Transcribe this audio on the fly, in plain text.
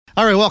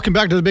All right, welcome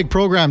back to the big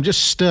program.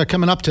 Just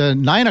coming up to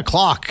 9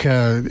 o'clock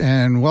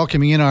and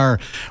welcoming in our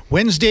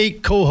Wednesday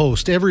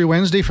co-host. Every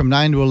Wednesday from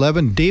 9 to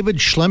 11, David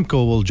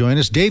Schlemko will join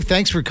us. Dave,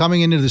 thanks for coming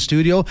into the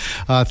studio.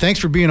 Thanks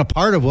for being a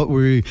part of what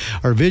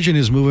our vision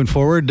is moving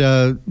forward.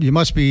 You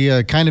must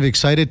be kind of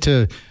excited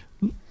to,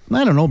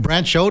 I don't know,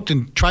 branch out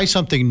and try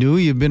something new.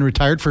 You've been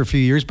retired for a few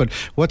years, but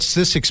what's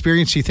this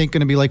experience you think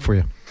going to be like for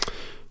you?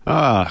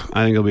 I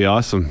think it'll be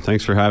awesome.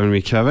 Thanks for having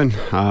me, Kevin.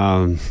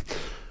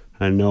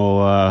 I know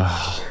a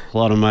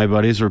lot of my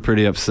buddies were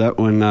pretty upset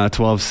when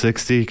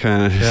 1260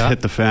 kind of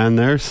hit the fan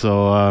there.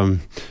 So,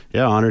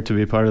 honored to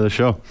be part of the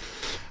show.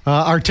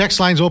 Our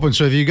text line's open,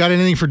 so if you got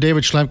anything for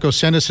David Schlemko,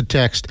 send us a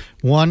text,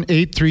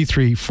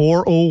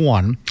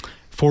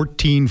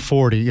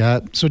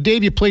 1-833-401-1440. So,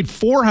 Dave, you played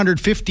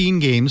 415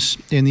 games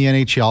in the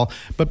NHL,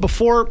 but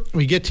before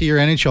we get to your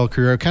NHL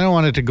career, I kind of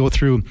wanted to go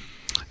through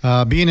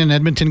being an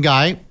Edmonton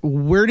guy.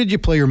 Where did you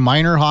play your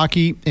minor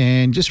hockey?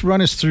 And just run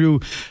us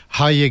through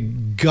how you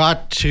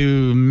got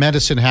to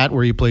Medicine Hat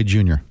where you played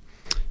junior.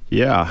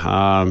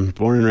 Yeah,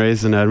 born and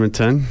raised in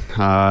Edmonton,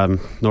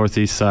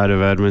 northeast side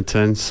of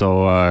Edmonton.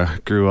 So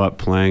grew up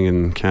playing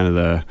in kind of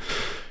the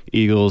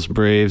Eagles,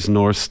 Braves,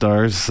 North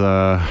Stars.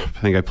 I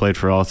think I played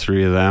for all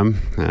three of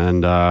them.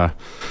 And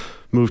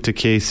moved to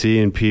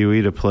KC and Pee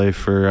Wee to play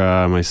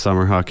for my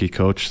summer hockey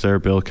coach there,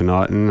 Bill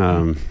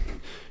Connaughton.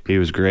 He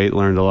was great,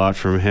 learned a lot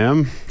from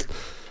him.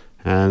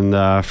 And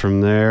from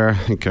there, I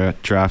think I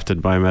got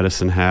drafted by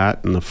Medicine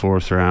Hat in the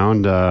fourth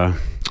round out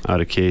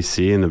of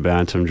KC in the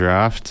Bantam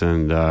draft,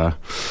 and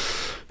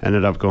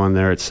ended up going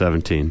there at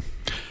 17.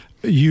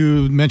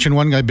 You mentioned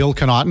one guy, Bill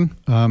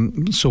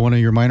Connaughton, so one of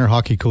your minor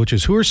hockey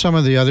coaches. Who are some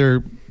of the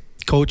other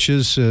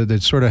coaches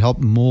that sort of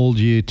helped mold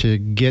you to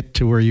get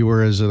to where you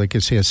were as, like I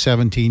say, a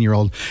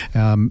 17-year-old,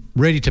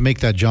 ready to make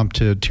that jump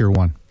to Tier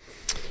 1?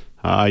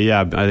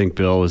 I think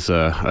Bill was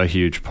a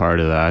huge part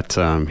of that.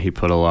 He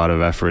put a lot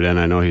of effort in.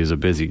 I know he was a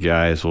busy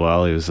guy as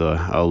well. He was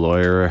a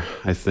lawyer,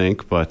 I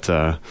think, but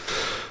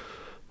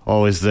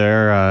always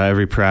there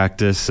every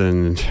practice,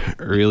 and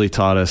really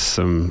taught us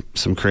some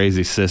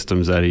crazy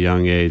systems at a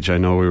young age. I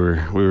know we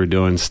were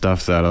doing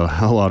stuff that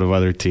a lot of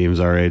other teams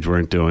our age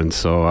weren't doing,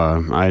 so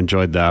I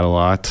enjoyed that a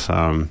lot.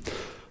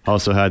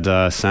 Also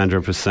had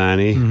Sandro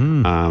Pisani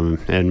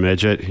and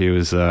Midget. He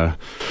was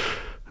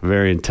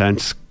very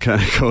intense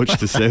kind of coach,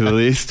 to say the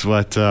least,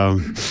 but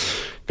got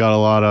a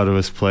lot out of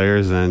his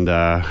players, and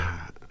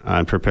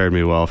prepared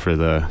me well for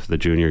the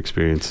junior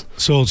experience.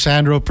 So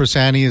Sandro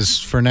Pisani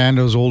is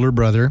Fernando's older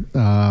brother.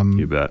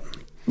 You bet.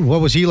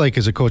 What was he like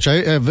as a coach? I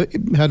have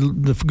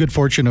had the good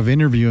fortune of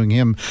interviewing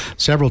him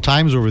several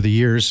times over the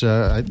years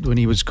when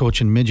he was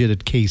coaching midget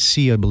at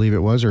KC, I believe it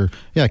was,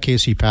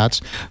 KC Pats.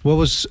 What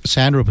was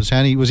Sandro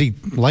Pisani? Was he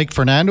like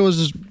Fernando,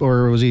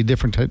 or was he a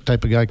different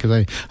type of guy?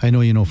 Because I know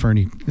you know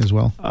Fernie as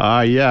well.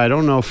 I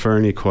don't know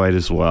Fernie quite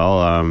as well.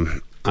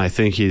 I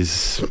think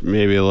he's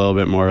maybe a little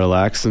bit more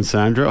relaxed than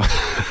Sandro.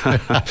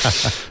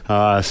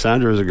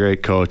 Sandro was a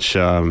great coach.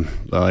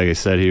 Like I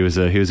said, he was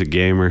a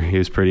gamer. He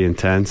was pretty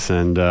intense,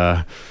 and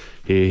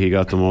he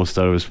got the most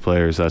out of his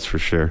players, that's for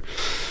sure.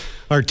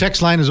 Our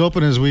text line is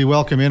open as we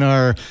welcome in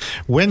our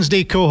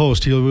Wednesday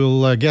co-host. He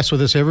will guest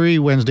with us every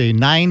Wednesday,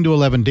 9 to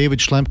 11. David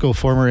Schlemko,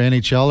 former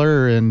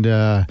NHLer and,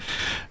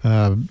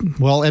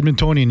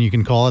 Edmontonian, you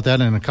can call it that,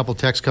 and a couple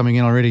texts coming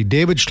in already.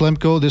 David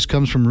Schlemko, this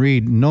comes from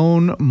Reed,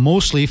 known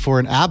mostly for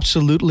an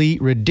absolutely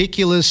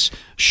ridiculous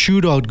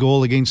shootout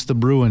goal against the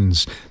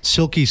Bruins.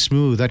 Silky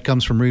smooth. That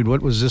comes from Reed.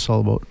 What was this all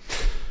about?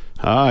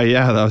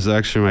 That was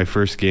actually my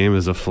first game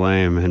as a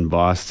Flame in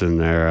Boston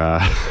there.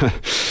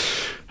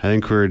 I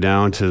think we were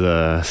down to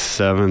the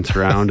seventh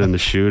round in the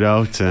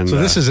shootout. And so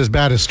this is as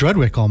bad as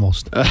Strudwick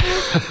almost.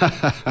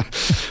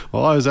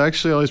 Well, I was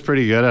actually always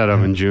pretty good at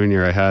them in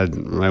junior. I had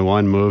my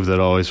one move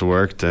that always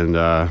worked, and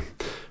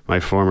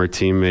my former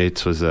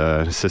teammate was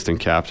an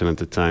assistant captain at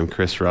the time,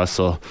 Chris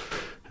Russell.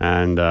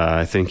 And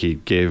I think he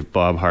gave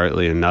Bob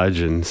Hartley a nudge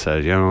and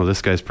said,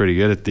 this guy's pretty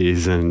good at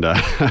these. And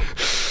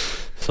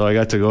so I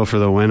got to go for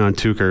the win on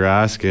Tuukka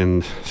Rask,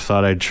 and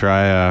thought I'd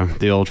try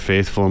the old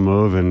faithful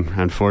move, and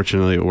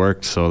unfortunately it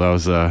worked. So that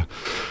was a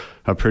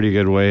pretty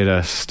good way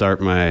to start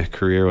my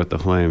career with the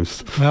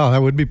Flames. Well,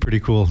 that would be pretty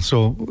cool.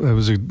 So it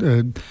was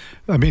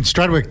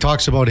Strudwick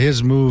talks about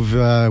his move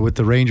with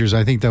the Rangers.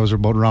 I think that was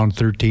about round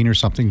 13 or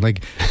something.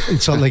 Like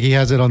it's not like he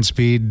has it on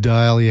speed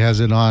dial. He has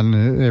it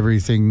on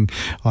everything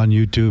on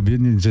YouTube.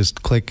 You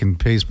just click and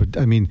paste. But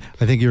I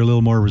think you're a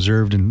little more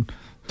reserved in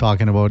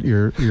talking about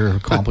your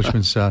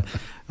accomplishments.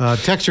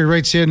 Texter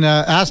writes in,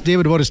 asked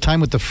David about his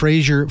time with the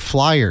Fraser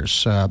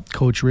Flyers.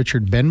 Coach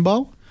Richard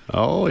Benbow.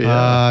 Oh,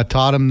 yeah.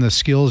 Taught him the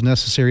skills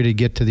necessary to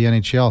get to the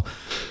NHL.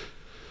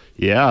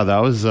 Yeah, that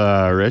was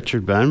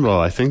Richard Benbow.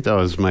 I think that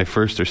was my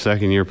first or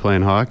second year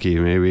playing hockey,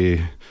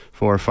 maybe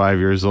 4 or 5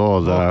 years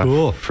old.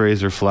 Cool.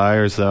 Fraser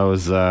Flyers, that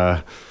was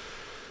the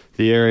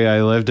the area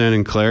I lived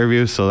in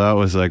Clareview, so that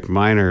was like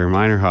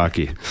minor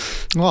hockey.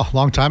 Well,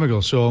 long time ago.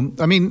 So,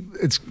 I mean,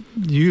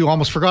 you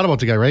almost forgot about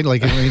the guy, right?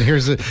 Like, I mean,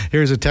 here's a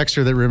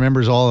texter that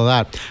remembers all of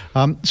that.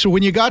 So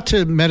when you got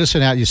to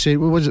Medicine Hat, you say,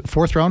 what was it,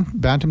 4th round,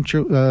 Bantam,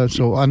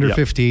 so under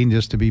 15,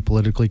 just to be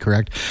politically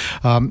correct.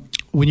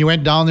 When you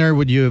went down there,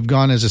 would you have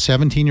gone as a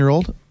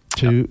 17-year-old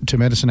to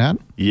Medicine Hat?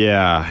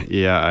 Yeah.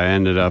 I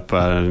ended up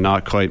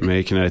not quite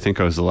making it. I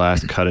think I was the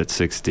last cut at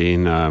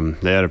 16.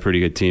 They had a pretty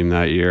good team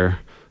that year.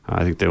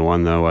 I think they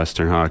won the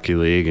Western Hockey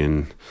League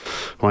and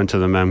went to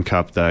the Mem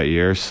Cup that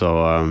year.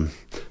 So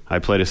I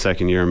played a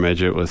second year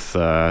midget with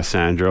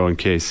Sandro and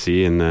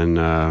KC, and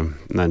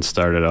then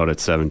started out at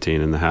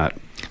 17 in the Hat.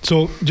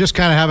 So just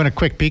kind of having a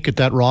quick peek at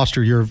that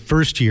roster, your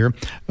first year,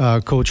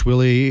 Coach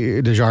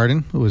Willie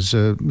Desjardins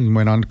he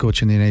went on to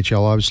coach in the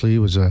NHL, obviously. He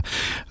was a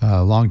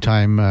long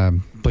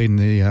time, played in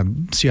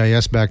the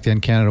CIS back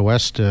then, Canada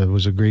West,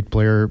 was a great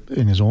player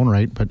in his own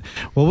right. But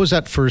what was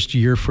that first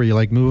year for you,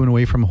 like moving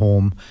away from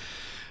home?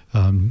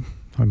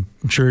 I'm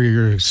sure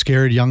you're a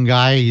scared young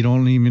guy. You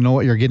don't even know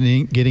what you're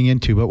getting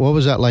into. But what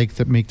was that like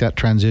to make that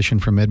transition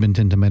from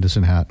Edmonton to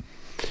Medicine Hat?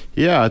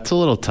 Yeah, it's a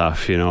little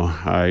tough,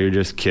 you're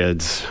just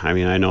kids. I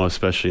mean, I know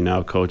especially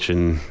now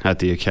coaching at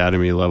the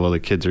academy level, the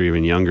kids are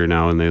even younger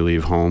now when they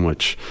leave home,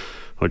 which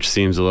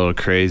seems a little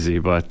crazy,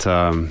 but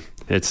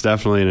it's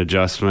definitely an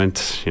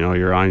adjustment.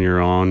 You're on your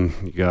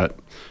own.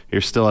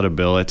 You're still at a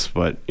billets,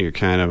 but you're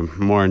kind of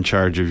more in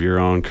charge of your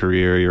own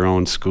career, your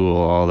own school,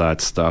 all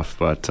that stuff.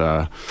 But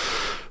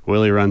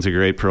Willie runs a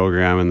great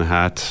program in the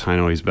Hat. I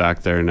know he's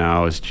back there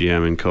now as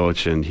GM and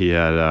coach, and he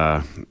had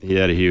a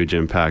huge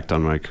impact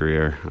on my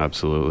career.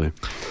 Absolutely.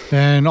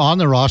 And on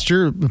the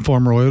roster,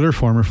 former Oiler,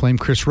 former Flame,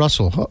 Chris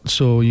Russell.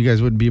 So you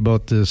guys would be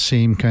about the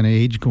same kind of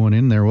age going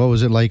in there. What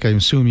was it like? I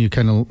assume you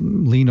kind of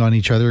leaned on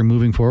each other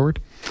moving forward?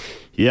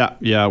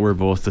 Yeah, we're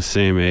both the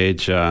same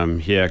age.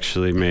 He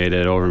actually made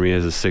it over me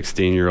as a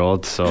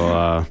 16-year-old,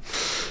 so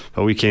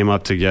but we came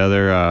up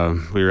together.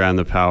 We ran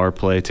the power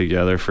play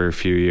together for a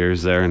few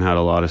years there and had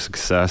a lot of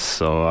success.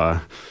 So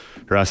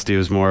Rusty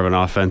was more of an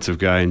offensive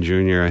guy in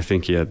junior. I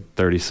think he had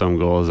 30-some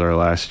goals our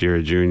last year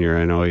at junior.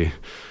 I know he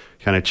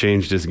kind of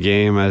changed his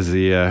game as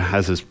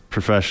his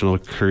professional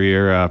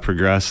career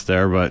progressed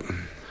there, but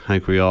I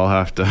think we all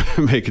have to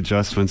make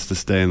adjustments to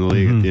stay in the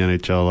league at the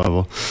NHL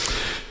level.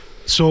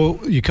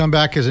 So you come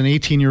back as an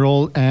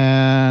 18-year-old,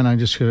 and I'm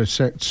just going to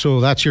say,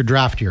 so that's your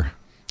draft year.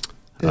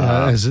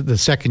 As the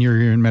second year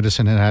you're in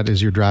Medicine Hat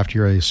is your draft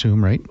year, I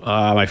assume, right?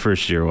 My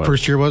first year was.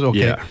 First year was? Okay.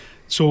 Yeah.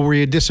 So were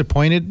you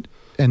disappointed?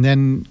 And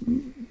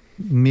then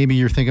maybe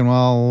you're thinking,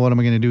 well, what am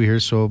I going to do here?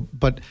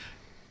 But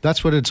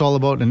that's what it's all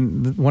about.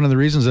 And one of the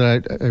reasons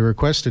that I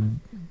requested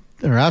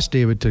or asked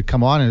David to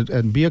come on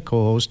and be a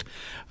co-host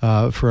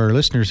for our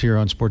listeners here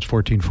on Sports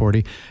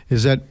 1440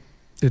 is that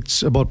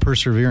it's about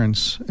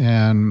perseverance.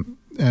 And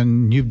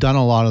you've done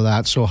a lot of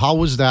that. So how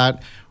was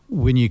that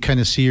when you kind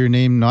of see your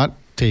name not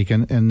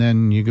taken and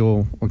then you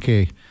go,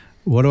 okay,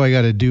 what do I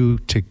got to do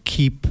to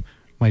keep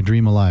my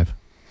dream alive?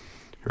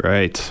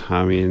 Right.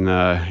 I mean,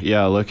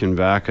 looking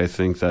back, I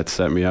think that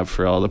set me up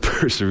for all the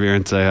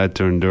perseverance I had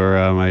to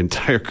endure my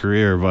entire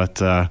career. But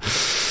that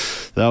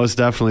was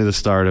definitely the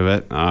start of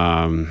it.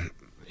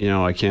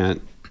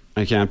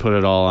 I can't put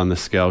it all on the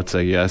scouts,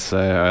 I guess.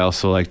 I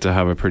also like to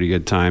have a pretty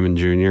good time in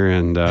junior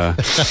and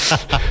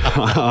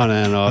on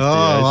and off the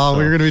ice. Well,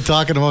 we're going to be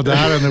talking about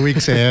that in the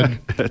weeks ahead.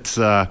 It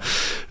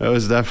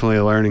was definitely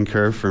a learning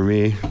curve for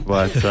me,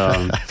 but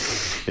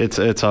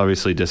it's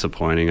obviously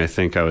disappointing. I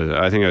think I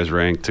was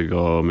ranked to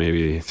go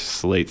maybe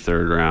late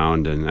 3rd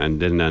round and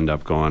didn't end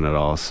up going at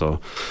all.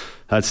 So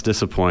that's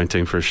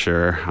disappointing for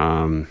sure.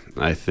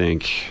 I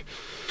think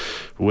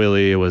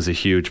Willie was a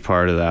huge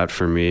part of that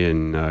for me,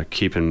 and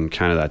keeping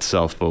kind of that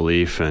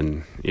self-belief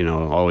and,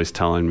 always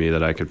telling me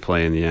that I could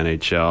play in the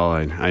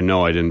NHL. I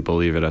know I didn't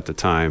believe it at the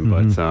time,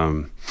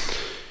 but,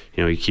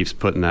 he keeps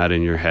putting that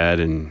in your head,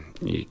 and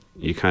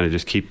you kind of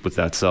just keep with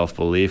that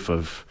self-belief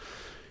of,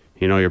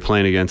 you're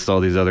playing against all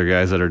these other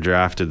guys that are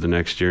drafted the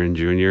next year in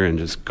junior and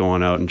just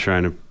going out and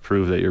trying to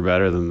prove that you're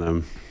better than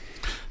them.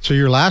 So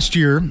your last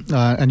year,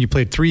 and you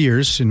played 3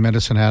 years in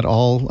Medicine Hat,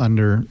 all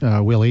under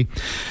Willie.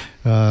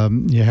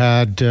 You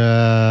had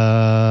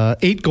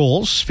 8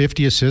 goals,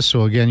 50 assists.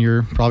 So again,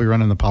 you're probably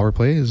running the power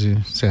play, as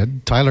you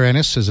said. Tyler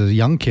Ennis is a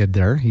young kid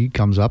there. He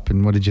comes up,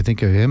 and what did you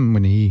think of him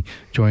when he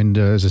joined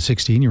as a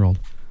 16-year-old?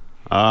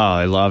 Oh,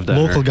 I loved that.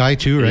 Local guy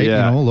too, right?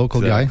 Yeah,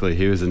 local exactly. guy.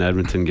 He was an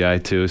Edmonton guy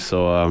too,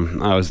 so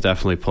I was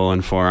definitely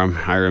pulling for him.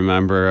 I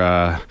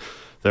remember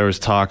there was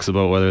talks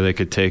about whether they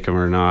could take him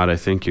or not. I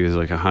think he was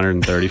like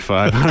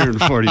 135,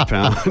 140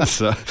 pounds.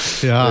 So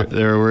yeah.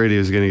 They were worried he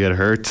was going to get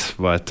hurt,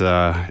 but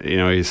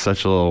he's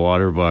such a little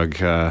water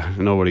bug.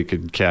 Nobody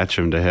could catch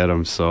him to hit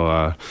him.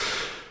 So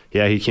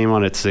he came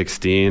on at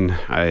 16.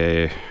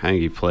 I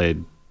think he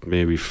played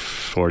maybe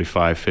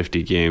 45,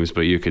 50 games,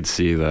 but you could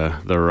see the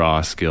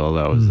raw skill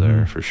that was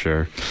there for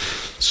sure.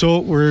 So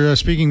we're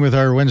speaking with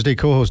our Wednesday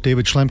co-host,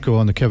 David Schlemko,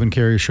 on the Kevin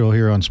Karius Show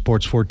here on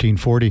Sports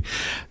 1440.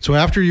 So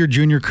after your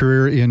junior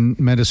career in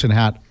Medicine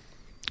Hat,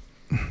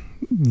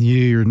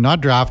 you're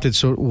not drafted.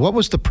 So what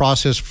was the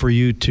process for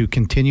you to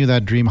continue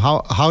that dream?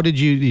 How did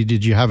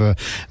you have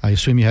I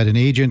assume you had an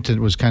agent that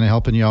was kind of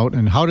helping you out,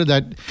 and how did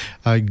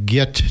that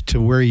get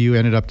to where you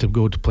ended up to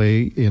go to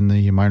play in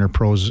the minor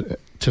pros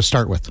to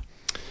start with?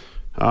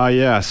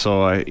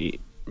 So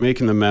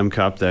making the Mem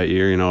Cup that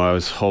year, I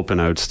was hoping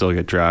I would still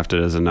get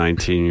drafted as a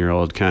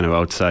 19-year-old, kind of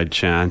outside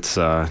chance.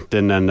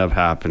 Didn't end up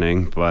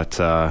happening, but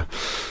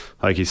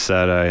like you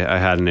said, I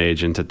had an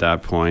agent at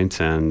that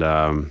point,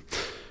 and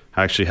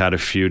actually had a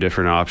few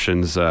different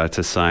options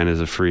to sign as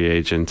a free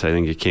agent. I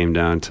think it came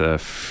down to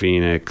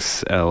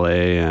Phoenix,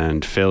 LA,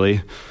 and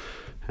Philly.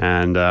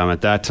 And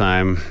at that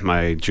time,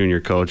 my junior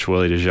coach,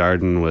 Willie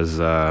Desjardins, was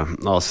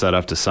all set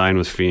up to sign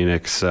with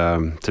Phoenix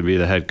to be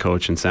the head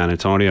coach in San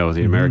Antonio,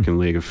 the American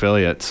League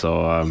affiliate.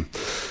 So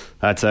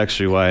that's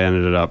actually why I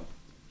ended up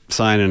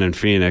signing in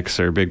Phoenix,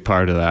 or a big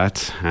part of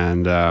that.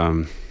 And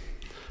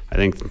I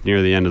think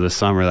near the end of the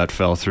summer that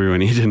fell through,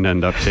 and he didn't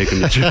end up taking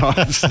the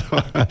job. So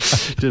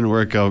it didn't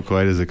work out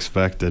quite as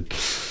expected.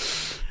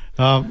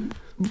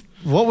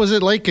 What was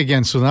it like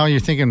again? So now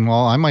you're thinking,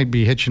 well, I might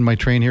be hitching my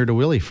train here to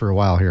Willie for a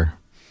while here.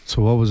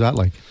 So what was that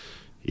like?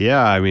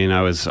 Yeah, I mean,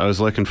 I was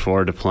looking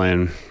forward to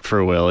playing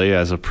for Willie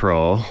as a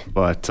pro,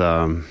 but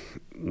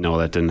no,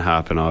 that didn't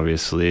happen,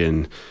 obviously.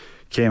 And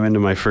came into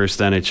my first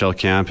NHL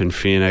camp in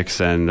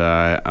Phoenix, and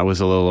I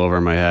was a little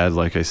over my head.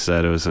 Like I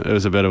said, it was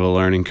a bit of a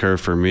learning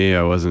curve for me.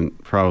 I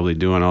wasn't probably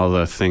doing all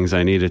the things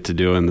I needed to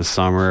do in the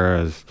summer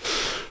as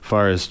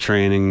far as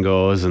training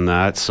goes and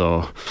that.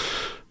 So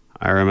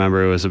I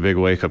remember it was a big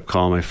wake-up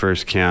call my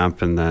first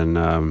camp, and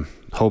then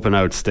hoping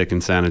I would stick in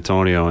San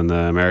Antonio in the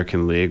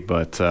American League,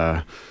 but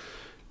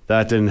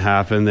that didn't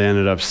happen. They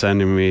ended up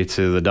sending me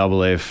to the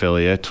AA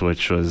affiliate,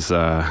 which was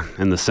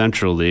in the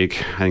Central League.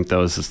 I think that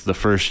was the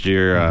first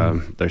year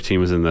their team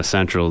was in the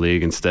Central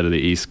League instead of the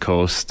East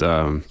Coast.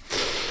 Our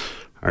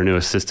new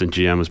assistant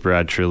GM was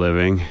Brad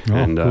Treliving,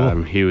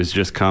 cool. He was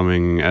just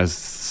coming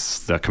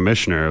as the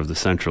commissioner of the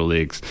Central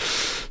Leagues.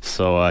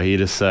 So he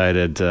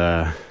decided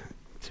to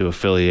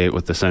affiliate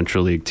with the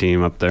Central League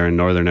team up there in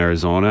northern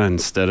Arizona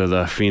instead of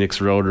the Phoenix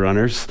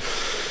Roadrunners.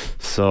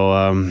 So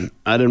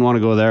I didn't want to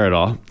go there at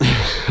all.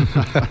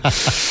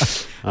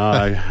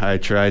 I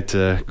tried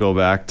to go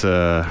back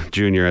to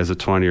junior as a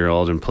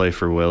 20-year-old and play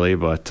for Willie,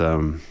 but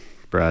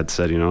Brad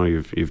said,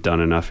 you've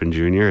done enough in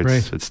junior.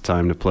 It's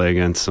time to play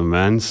against some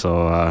men.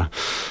 So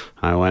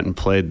I went and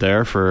played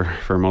there for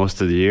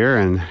most of the year,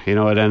 and it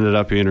ended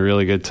up being a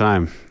really good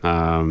time.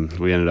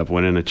 We ended up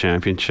winning a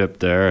championship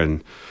there,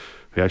 and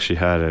we actually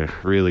had a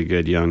really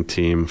good young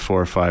team,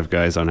 4 or 5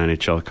 guys on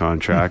NHL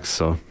contracts.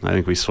 So I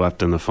think we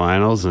swept in the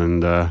finals,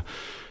 and it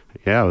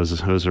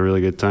was a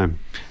really good time.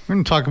 We're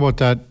going to talk about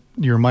that,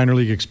 your minor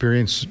league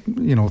experience,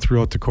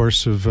 throughout the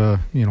course of,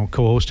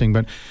 co-hosting.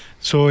 But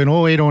so in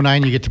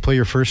 08-09, you get to play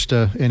your first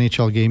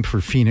NHL game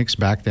for Phoenix.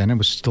 Back then, it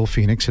was still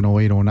Phoenix in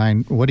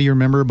 08-09. What do you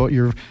remember about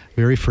your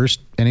very first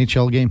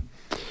NHL game?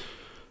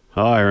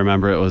 Oh, I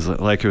remember it was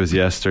like it was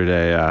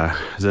yesterday. I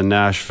was in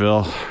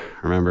Nashville.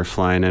 I remember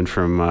flying in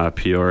from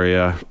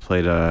Peoria,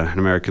 played an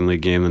American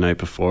League game the night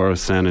before with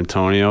San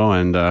Antonio,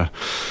 and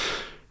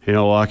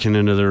walking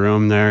into the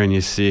room there, and you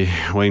see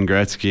Wayne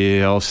Gretzky,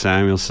 Elf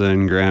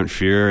Samuelson, Grant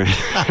Fuhr.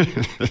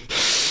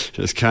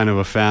 Just kind of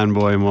a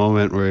fanboy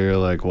moment where you're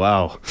like,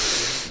 wow,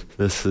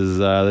 this is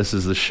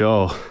the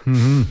show.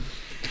 Mm-hmm.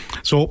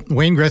 So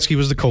Wayne Gretzky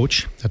was the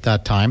coach at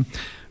that time.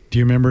 Do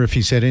you remember if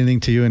he said anything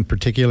to you in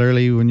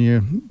particularly when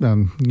you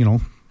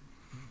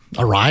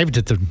arrived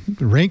at the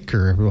rink,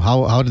 or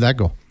how did that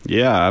go?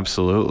 Yeah,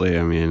 absolutely.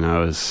 I mean, I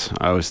was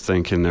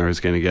thinking there was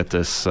going to get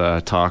this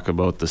talk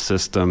about the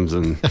systems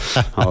and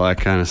all that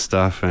kind of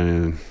stuff,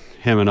 and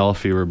him and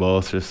Alfie were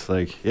both just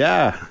like,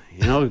 yeah,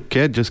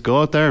 kid, just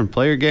go out there and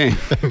play your game.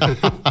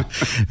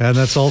 And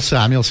that's all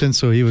Samuelson,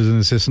 so he was an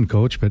assistant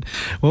coach. But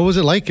what was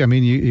it like? I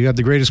mean, you had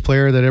the greatest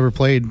player that ever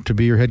played to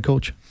be your head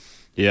coach.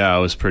 Yeah, it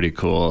was pretty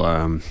cool.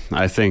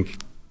 I think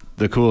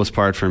the coolest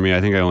part for me,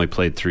 I think I only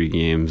played 3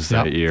 games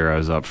that year. I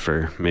was up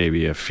for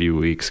maybe a few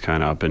weeks,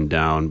 kind of up and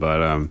down,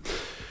 but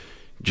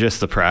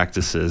just the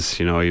practices,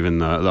 even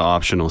the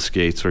optional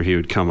skates where he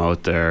would come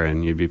out there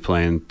and you'd be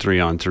playing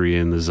 3-on-3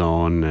 in the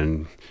zone,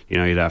 and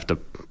you'd have to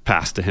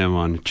pass to him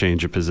on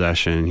change of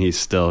possession, and he's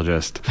still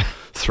just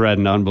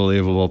threading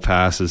unbelievable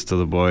passes to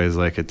the boys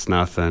like it's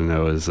nothing. It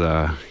was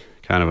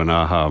kind of an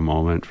aha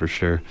moment for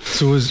sure.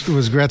 So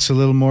was Gretz a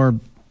little more,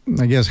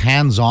 I guess,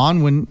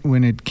 hands-on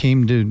when it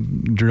came to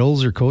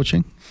drills or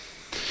coaching?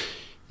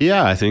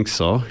 Yeah, I think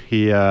so.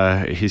 He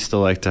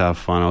still liked to have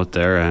fun out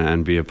there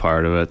and be a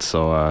part of it.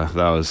 So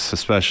that was,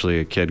 especially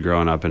a kid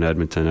growing up in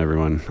Edmonton,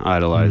 everyone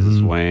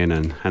idolizes Wayne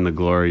and the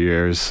glory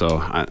years. So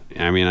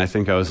I mean, I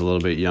think I was a little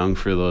bit young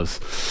for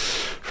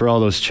all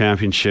those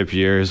championship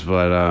years,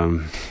 but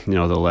the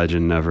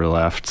legend never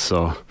left.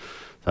 So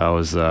that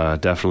was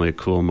definitely a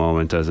cool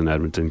moment as an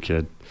Edmonton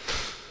kid.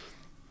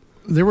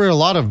 There were a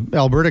lot of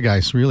Alberta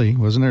guys, really,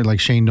 wasn't there? Like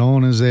Shane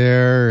Doan is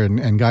there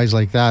and guys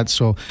like that.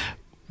 So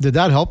did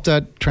that help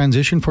that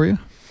transition for you?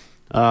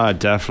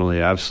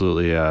 Definitely,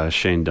 absolutely.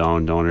 Shane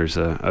Doner's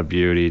a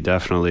beauty.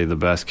 Definitely the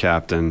best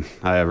captain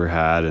I ever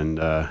had, and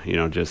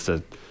just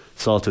a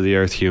salt of the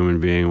earth human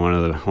being. One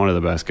of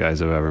the best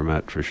guys I've ever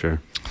met, for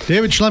sure.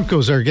 David Schlemko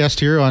is our guest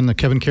here on the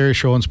Kevin Karius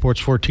Show on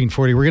Sports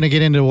 1440. We're going to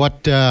get into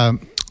what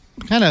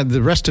kind of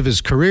the rest of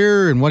his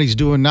career and what he's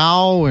doing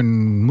now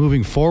and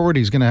moving forward.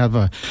 He's going to have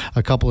a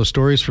couple of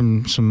stories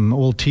from some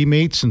old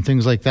teammates and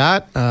things like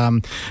that.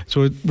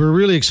 So we're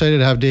really excited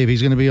to have Dave.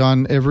 He's going to be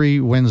on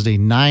every Wednesday,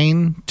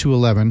 9 to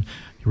 11,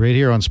 right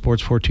here on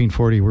Sports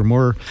 1440.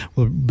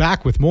 We're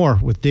back with more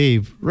with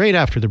Dave right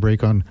after the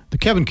break on the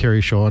Kevin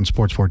Karius Show on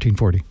Sports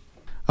 1440.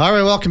 All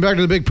right, welcome back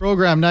to the big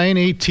program,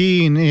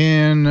 9:18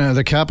 in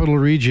the Capital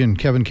Region.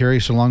 Kevin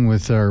Karius along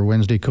with our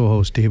Wednesday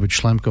co-host David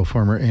Schlemko,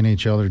 former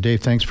NHLer.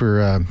 Dave, thanks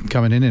for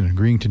coming in and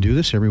agreeing to do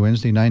this every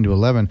Wednesday, 9 to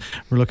 11.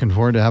 We're looking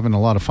forward to having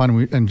a lot of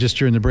fun. And just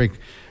during the break,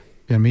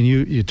 I mean,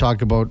 you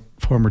talk about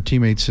former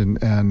teammates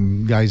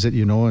and guys that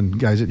you know and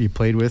guys that you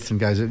played with and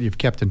guys that you've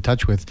kept in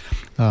touch with,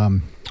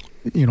 in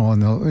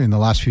the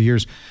last few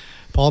years.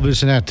 Paul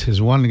Bissonnette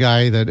is one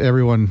guy that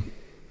everyone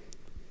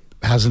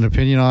has an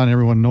opinion on.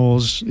 Everyone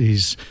knows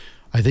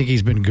I think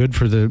he's been good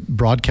for the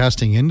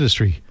broadcasting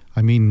industry.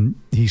 I mean,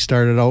 he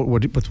started out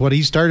with what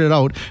he started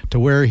out to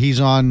where he's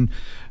on,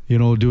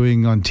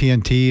 doing on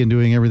TNT and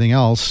doing everything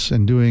else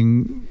and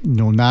doing,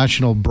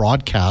 national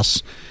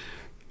broadcasts.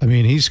 I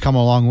mean, he's come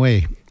a long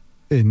way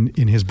in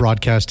his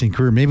broadcasting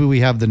career. Maybe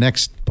we have the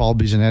next Paul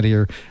Bissonnette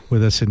here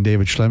with us in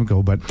David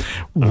Schlemko, but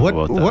what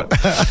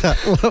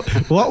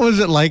was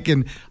it like?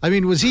 And I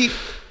mean, was he,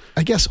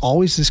 I guess,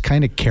 always this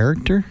kind of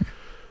character?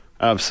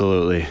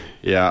 Absolutely.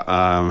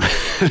 Yeah.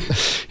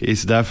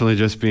 He's definitely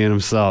just being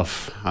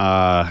himself.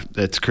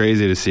 It's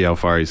crazy to see how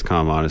far he's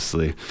come,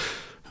 honestly.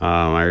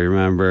 I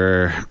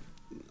remember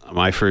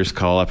my first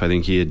call up, I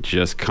think he had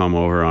just come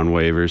over on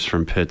waivers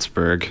from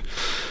Pittsburgh,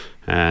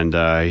 and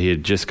he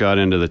had just got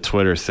into the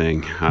Twitter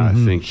thing. I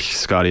think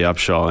Scotty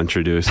Upshaw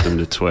introduced him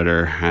to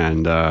Twitter,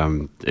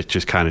 and it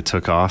just kind of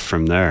took off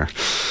from there.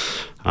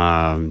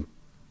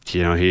 He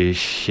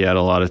had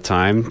a lot of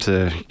time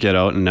to get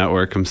out and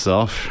network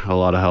himself, a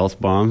lot of health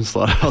bombs, a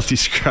lot of healthy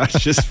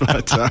scratches,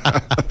 but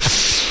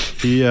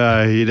he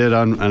did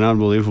an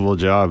unbelievable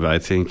job. I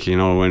think,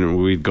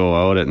 when we'd go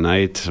out at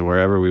night,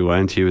 wherever we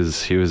went, he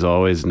was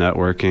always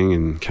networking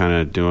and kind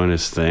of doing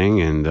his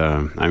thing. And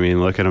I mean,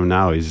 look at him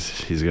now.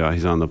 He's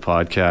on the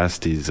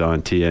podcast. He's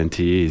on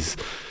TNT.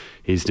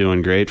 He's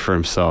doing great for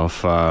himself.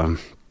 For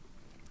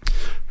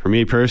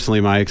me personally,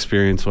 my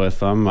experience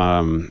with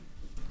him,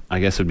 I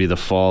guess it would be the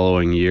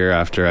following year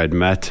after I'd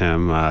met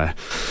him.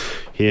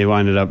 He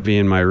ended up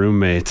being my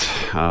roommate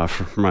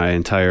for my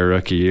entire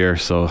rookie year,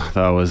 so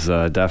that was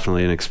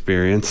definitely an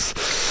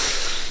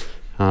experience.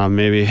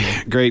 Maybe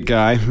great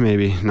guy,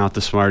 maybe not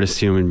the smartest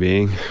human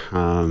being.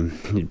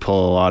 He'd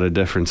pull a lot of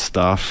different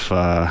stuff.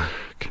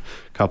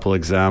 Couple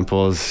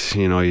examples,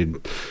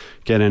 you'd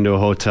get into a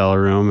hotel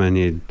room and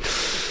you'd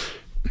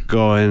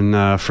go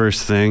in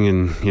first thing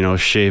and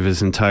shave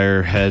his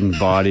entire head and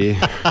body.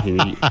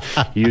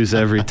 Use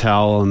every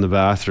towel in the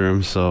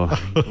bathroom. So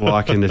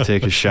walk in to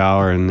take a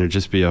shower and there'd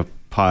just be a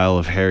pile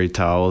of hairy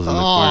towels in the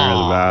corner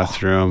of the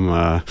bathroom.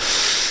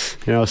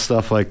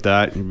 Stuff like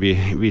that.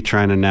 Be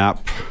trying to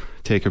nap,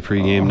 take a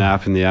pregame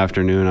nap in the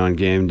afternoon on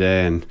game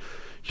day, and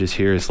just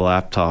hear his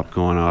laptop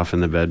going off in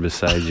the bed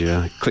beside you.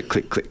 Like, click,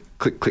 click, click.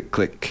 Click, click,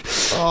 click.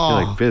 You're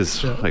like,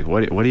 Biz, like,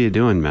 what are you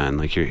doing, man?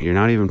 Like, you're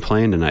not even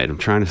playing tonight. I'm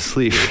trying to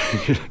sleep.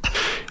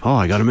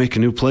 I got to make a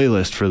new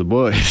playlist for the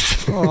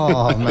boys.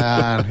 Oh,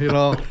 man.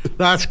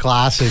 That's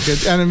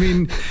classic. And I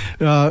mean,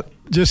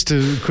 just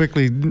to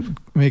quickly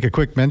make a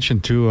quick mention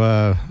to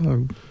a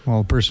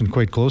person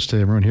quite close to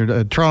everyone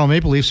here. Toronto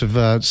Maple Leafs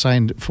have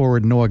signed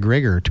forward Noah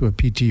Gregor to a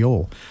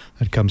PTO.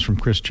 That comes from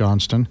Chris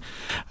Johnston.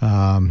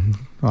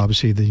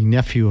 Obviously the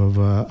nephew of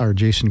our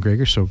Jason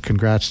Gregor, so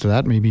congrats to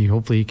that.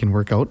 Hopefully he can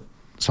work out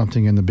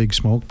something in the big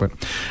smoke. But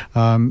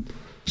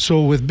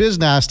so with Biz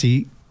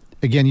Nasty,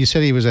 again, you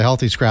said he was a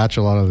healthy scratch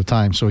a lot of the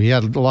time, so he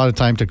had a lot of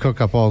time to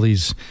cook up all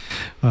these.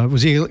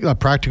 Was he a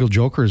practical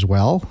joker as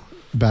well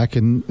back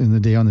in the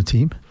day on the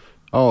team?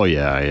 Oh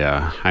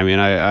yeah. I mean,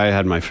 I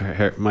had my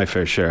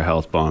fair share of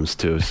health bombs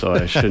too, so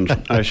I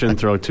shouldn't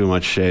throw too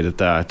much shade at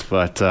that.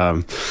 But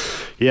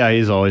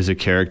he's always a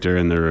character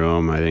in the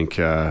room. I think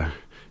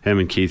him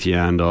and Keith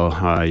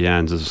Yandel.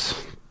 Jans is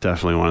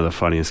definitely one of the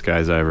funniest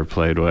guys I ever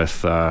played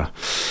with.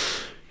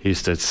 He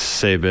used to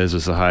say Biz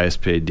was the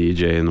highest paid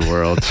DJ in the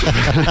world.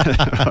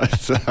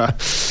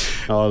 But,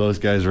 all those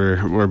guys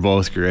were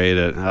both great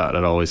at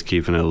always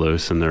keeping it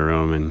loose in their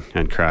room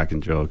and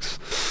cracking jokes.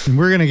 And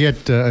we're going to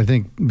get, I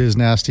think, Biz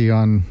Nasty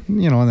on, in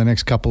the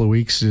next couple of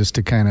weeks just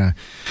to kind of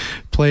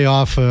play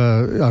off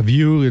a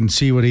view and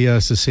see what he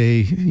has to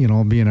say,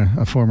 being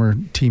a former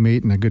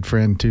teammate and a good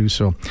friend too.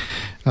 So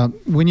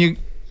when you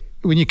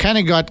kind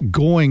of got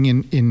going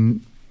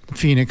in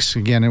Phoenix,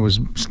 again, it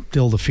was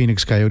still the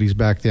Phoenix Coyotes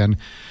back then.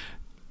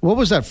 What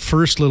was that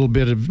first little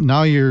bit of?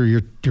 Now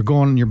you're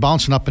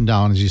bouncing up and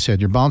down, as you said.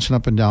 You're bouncing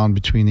up and down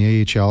between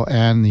the AHL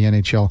and the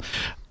NHL.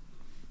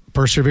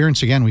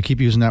 perseverance, again, we keep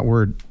using that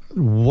word.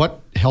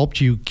 What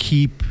helped you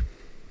keep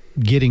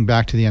getting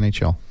back to the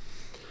NHL?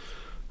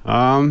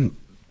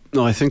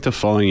 No, I think the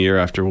following year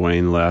after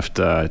Wayne left,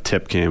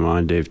 Tip came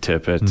on, Dave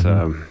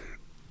Tippett,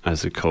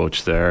 as a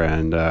coach there,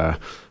 and I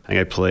think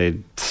I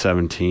played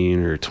 17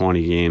 or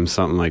 20 games,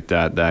 something like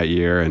that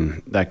year,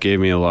 and that gave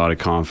me a lot of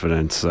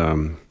confidence.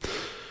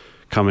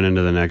 Coming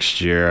into the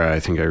next year, I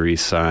think I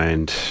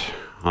re-signed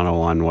on a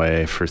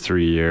one-way for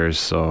 3 years,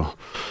 so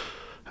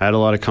I had a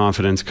lot of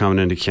confidence coming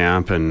into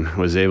camp and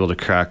was able to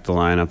crack the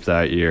lineup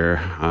that year.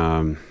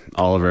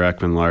 Oliver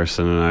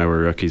Ekman-Larsson and I were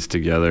rookies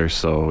together,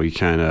 so we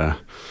kind of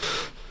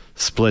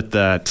split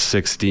that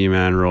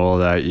 6D-man role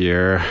that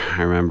year.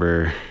 I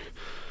remember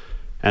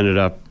ended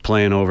up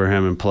playing over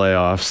him in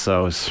playoffs. That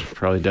was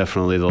probably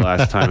definitely the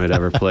last time I'd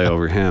ever play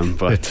over him.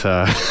 But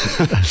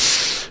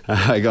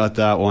I got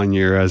that 1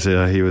 year as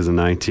he was a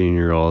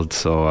 19-year-old.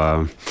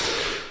 So,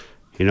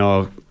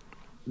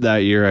 that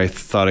year I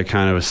thought I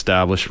kind of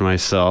established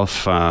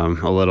myself a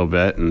little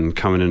bit. And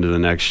coming into the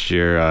next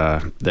year,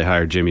 they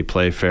hired Jimmy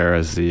Playfair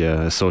as the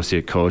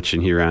associate coach,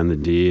 and he ran the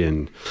D.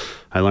 And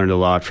I learned a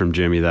lot from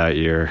Jimmy that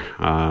year.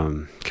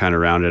 Kind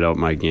of rounded out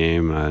my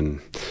game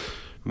and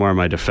more of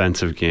my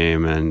defensive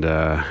game. And,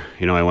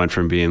 I went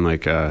from being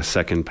like a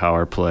second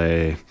power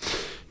play,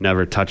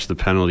 never touched the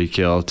penalty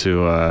kill,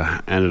 to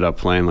ended up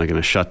playing like in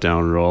a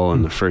shutdown role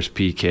and the first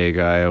PK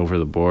guy over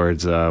the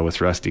boards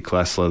with Rusty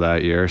Klesla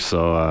that year.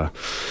 So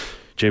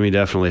Jimmy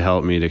definitely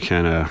helped me to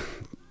kind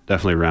of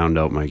definitely round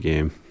out my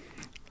game.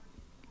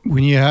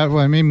 When you have,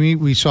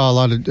 we saw a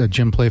lot of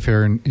Jim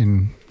Playfair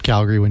in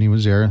Calgary when he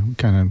was there,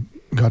 kind of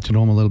got to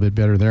know him a little bit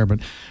better there.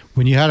 But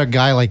when you had a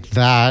guy like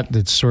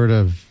that sort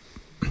of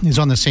is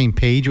on the same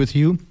page with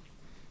you,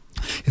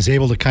 is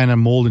able to kind of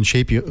mold and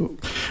shape you,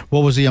 what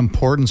was the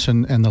importance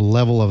and the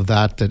level of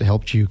that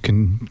helped you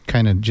can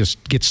kind of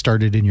just get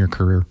started in your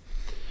career?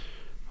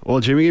 Well,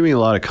 Jimmy gave me a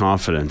lot of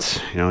confidence.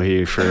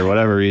 He, for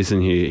whatever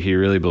reason, he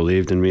really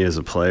believed in me as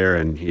a player,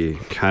 and he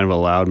kind of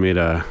allowed me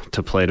to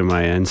play to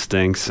my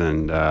instincts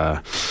and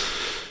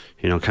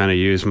kind of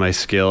use my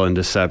skill and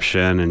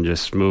deception and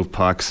just move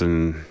pucks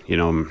and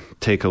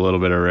take a little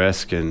bit of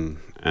risk and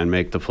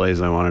make the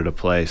plays I wanted to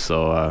play.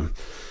 So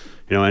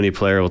any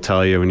player will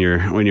tell you when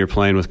you're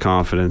playing with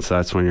confidence,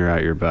 that's when you're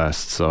at your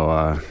best.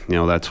 So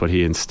that's what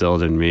he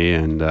instilled in me,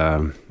 and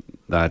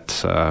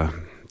that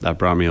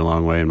brought me a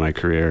long way in my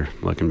career,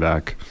 looking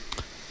back.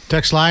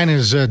 Text line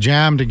is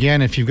jammed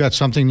again. If you've got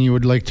something you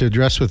would like to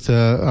address with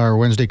our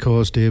Wednesday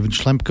co-host, David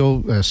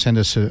Schlemko, send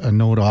us a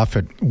note off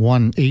at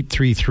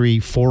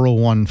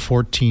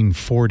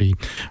 1-833-401-1440.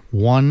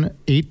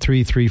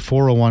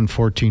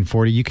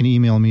 1-833-401-1440. You can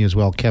email me as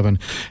well, Kevin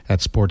at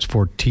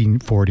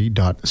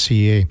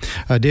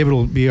sports1440.ca. David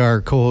will be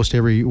our co-host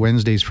every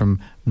Wednesdays from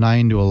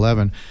 9 to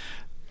 11.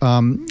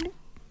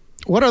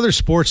 What other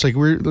sports,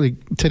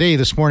 today,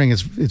 this morning,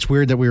 it's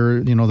weird that we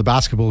were, the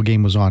basketball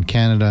game was on.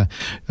 Canada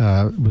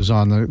was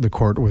on the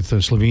court with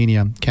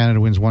Slovenia. Canada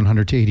wins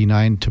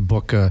 100-89 to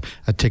book a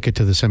ticket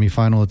to the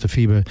semifinal at the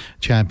FIBA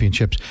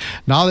Championships.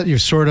 Now that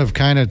you've sort of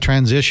kind of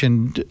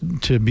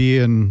transitioned to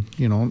being,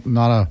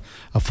 not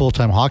a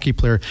full-time hockey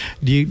player,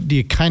 do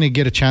you kind of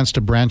get a chance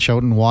to branch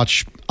out and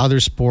watch other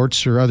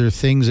sports or other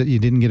things that you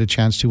didn't get a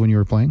chance to when you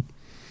were playing?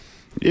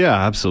 Yeah,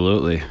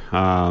 absolutely.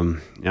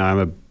 I'm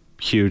a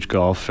huge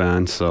golf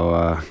fan, so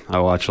I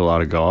watch a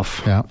lot of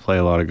golf, play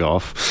a lot of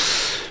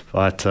golf.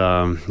 But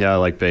I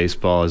like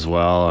baseball as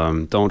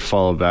well. Don't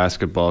follow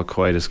basketball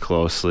quite as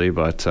closely,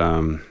 but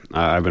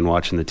I've been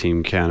watching the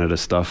Team Canada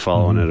stuff,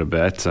 following it a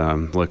bit.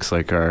 Looks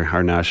like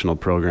our national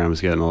program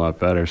is getting a lot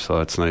better, so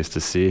that's nice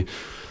to see.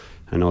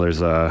 I know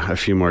there's a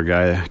few more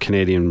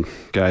Canadian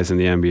guys in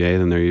the NBA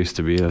than there used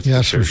to be.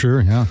 That's for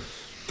sure, yeah.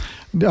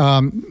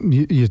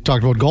 You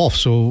talked about golf.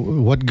 So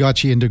what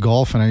got you into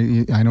golf?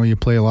 And I know you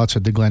play lots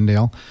at the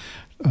Glendale.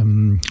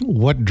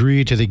 What drew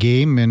you to the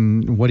game,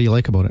 and what do you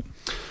like about it?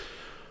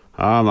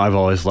 I've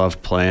always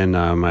loved playing.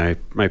 My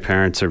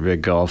parents are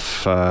big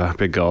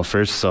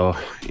golfers. So,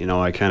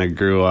 I kind of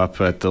grew up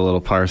at the little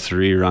par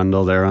 3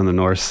 Rundle there on the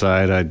north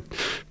side. I'd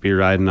be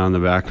riding on the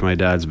back of my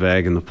dad's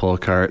bag in the pull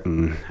cart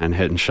and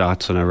hitting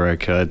shots whenever I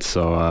could.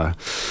 So,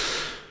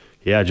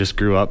 just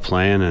grew up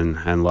playing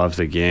and loved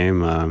the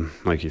game.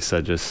 Like you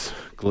said, just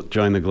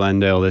joined the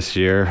Glendale this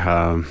year.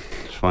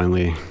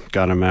 Finally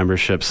got a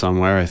membership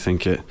somewhere. I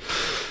think it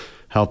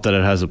helped that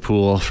it has a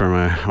pool for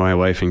my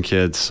wife and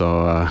kids.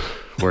 So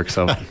works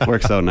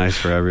out nice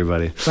for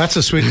everybody. That's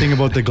the sweet thing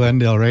about the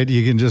Glendale, right?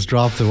 You can just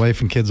drop the wife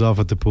and kids off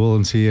at the pool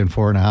and see you in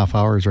 4.5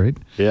 hours, right?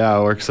 Yeah,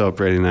 it works out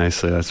pretty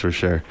nicely, that's for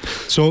sure.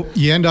 So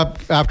you end up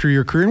after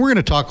your career, and we're going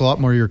to talk a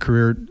lot more of your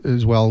career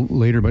as well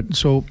later, but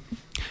so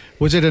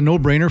was it a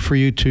no-brainer for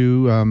you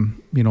to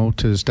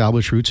to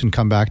establish roots and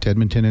come back to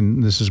Edmonton,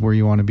 and this is where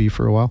you want to be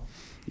for a while?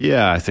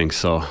 Yeah, I think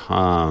so.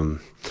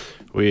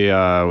 We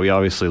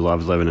obviously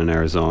loved living in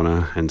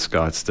Arizona and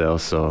Scottsdale,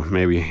 so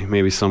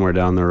maybe somewhere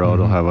down the road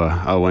we'll have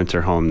a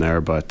winter home there.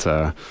 But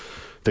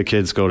the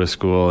kids go to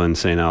school in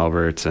St.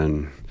 Albert,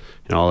 and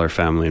all our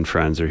family and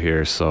friends are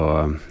here.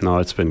 So no,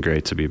 it's been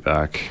great to be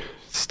back.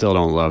 still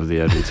don't love the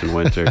Edmonton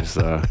winters.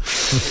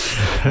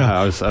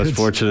 I was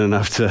fortunate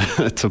enough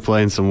to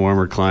play in some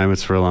warmer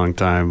climates for a long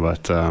time,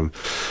 but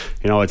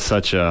it's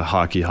such a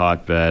hockey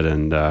hotbed,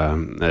 and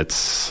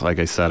it's like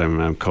I said,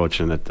 I'm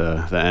coaching at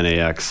the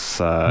NAX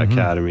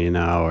Academy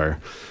now, or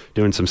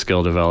doing some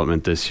skill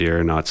development this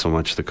year, not so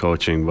much the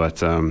coaching,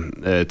 but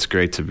it's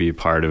great to be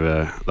part of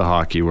the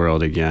hockey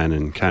world again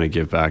and kind of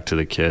give back to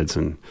the kids.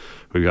 And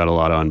we've got a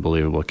lot of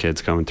unbelievable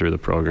kids coming through the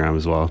program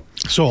as well.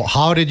 So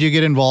how did you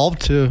get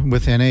involved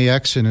with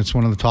NAX? And it's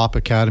one of the top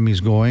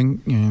academies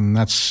going, and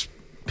that's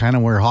kind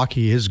of where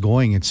hockey is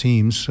going, it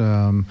seems.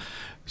 So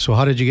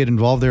how did you get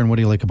involved there, and what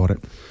do you like about it?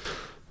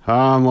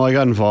 Well, I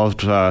got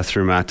involved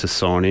through Matt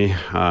Tassoni,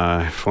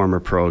 former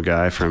pro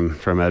guy from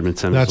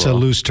Edmonton. That's a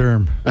loose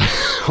term.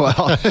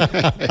 Well,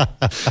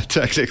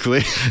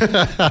 technically.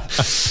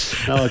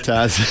 No,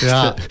 Taz.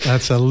 Yeah,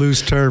 that's a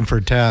loose term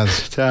for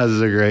Taz. Taz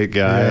is a great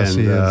guy. Yes,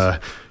 and,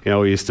 he is.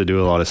 We used to do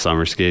a lot of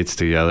summer skates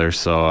together.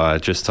 So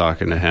just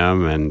talking to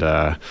him, and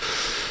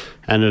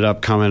ended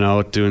up coming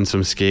out doing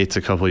some skates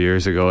a couple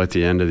years ago at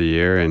the end of the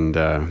year, and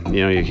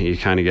you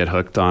kind of get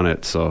hooked on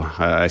it. So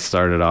I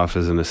started off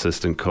as an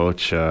assistant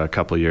coach a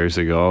couple years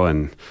ago,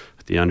 and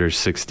the under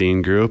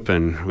 16 group,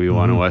 and we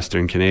won a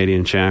Western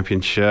Canadian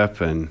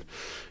Championship, and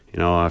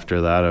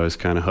after that I was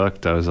kind of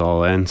hooked. I was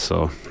all in.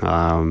 So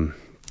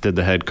did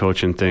the head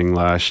coaching thing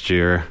last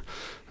year.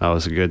 That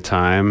was a good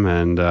time,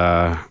 and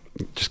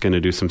just going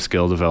to do some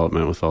skill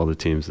development with all the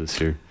teams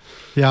this year.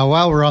 Yeah,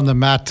 while we're on the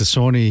Matt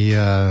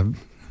Tassoni,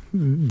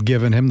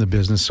 giving him the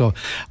business. So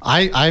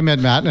I met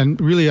Matt,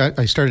 and really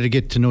I started to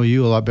get to know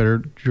you a lot better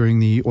during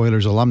the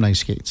Oilers alumni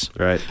skates.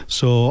 Right.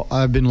 So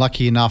I've been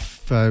lucky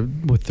enough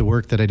with the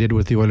work that I did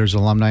with the Oilers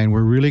alumni, and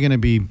we're really going to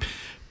be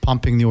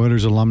pumping the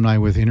Oilers alumni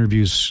with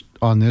interviews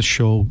on this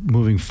show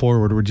moving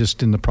forward. We're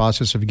just in the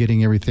process of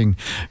getting everything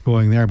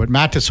going there. But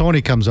Matt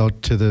Tassoni comes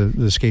out to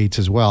the skates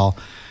as well,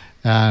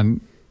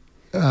 and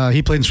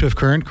he played in Swift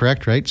Current,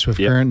 correct? Right, Swift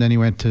Current. Then he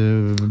went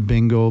to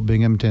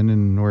Binghamton,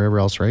 and wherever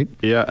else, right?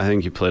 Yeah, I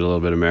think he played a little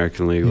bit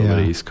American League, a little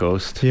bit East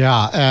Coast.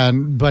 Yeah,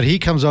 but he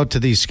comes out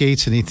to these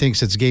skates and he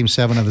thinks it's Game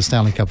 7 of the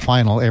Stanley Cup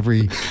Final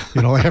every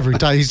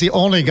time. He's the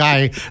only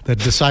guy that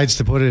decides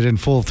to put it in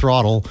full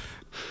throttle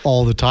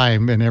all the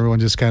time, and everyone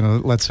just kind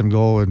of lets him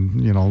go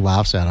and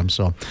laughs at him.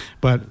 So,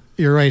 but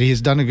you're right.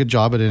 He's done a good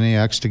job at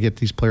NAX to get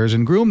these players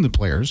and groom the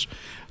players.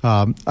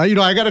 I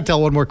got to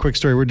tell one more quick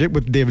story. We're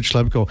with David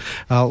Schlemko.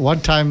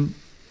 One time,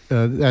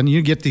 and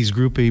you get these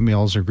group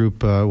emails or group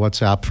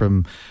WhatsApp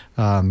from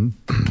Aaron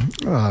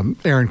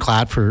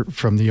Klatt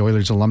from the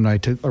Oilers alumni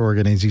to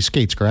organize these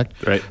skates, correct?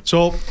 Right.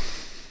 So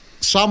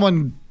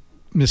someone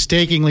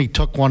mistakenly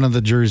took one of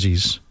the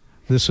jerseys.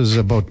 This was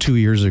about 2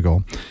 years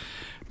ago.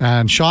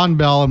 And Sean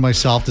Bell and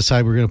myself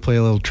decided we were going to play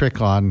a little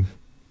trick on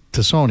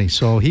Tassoni.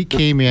 So he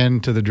came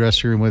into the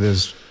dressing room with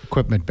his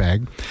equipment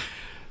bag.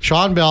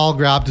 Sean Bell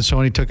grabbed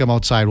Tassoni, took him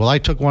outside. Well, I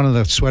took one of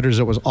the sweaters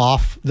that was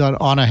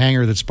on a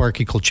hanger that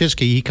Sparky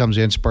Kolchiski, he comes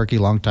in, Sparky,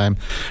 longtime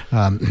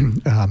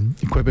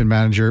equipment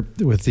manager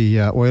with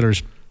the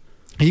Oilers.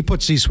 He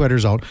puts these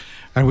sweaters out,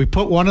 and we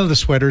put one of the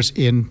sweaters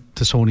in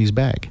Tassoni's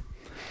bag.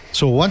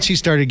 So once he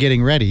started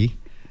getting ready,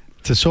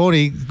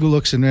 Tassoni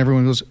looks and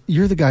everyone goes,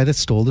 "You're the guy that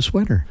stole the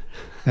sweater."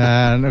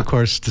 And of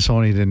course,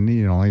 Tassoni didn't,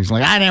 he's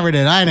like, I never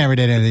did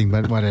anything,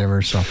 but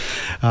whatever. So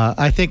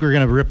I think we're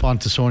going to rip on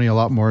Tassoni a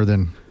lot more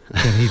than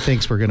he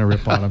thinks we're going to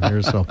rip on him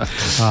here.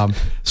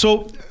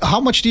 So how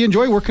much do you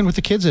enjoy working with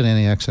the kids at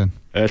NAX then?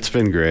 It's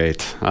been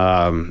great.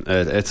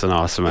 It's an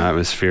awesome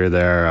atmosphere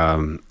there.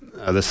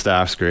 The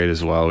staff's great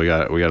as well. We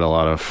got a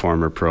lot of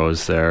former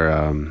pros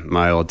there.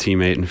 My old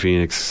teammate in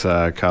Phoenix,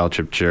 Kyle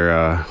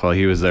Chipchura,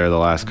 he was there the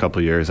last couple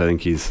of years. I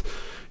think he's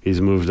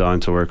moved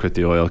on to work with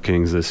the Oil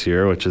Kings this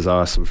year, which is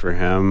awesome for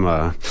him.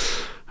 I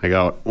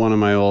got one of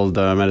my old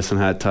Medicine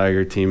Hat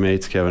Tiger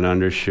teammates, Kevin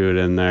Undershoot,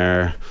 in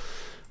there.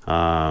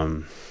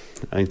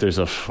 I think there's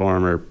a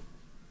former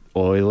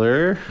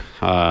Oiler,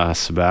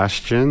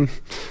 Sebastian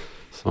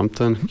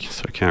something.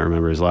 So I can't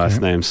remember his last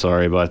name,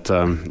 sorry. But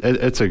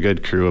it's a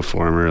good crew of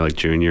former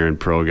junior and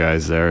pro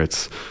guys there.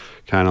 It's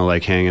kind of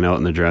like hanging out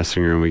in the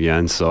dressing room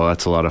again. So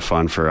that's a lot of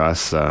fun for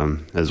us,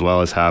 as well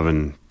as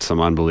having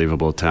some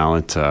unbelievable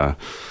talent.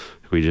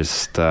 We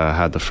just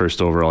had the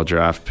first overall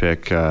draft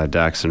pick,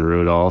 Daxon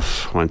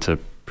Rudolph, went to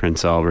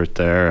Prince Albert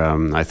there.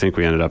 I think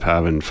we ended up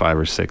having 5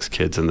 or 6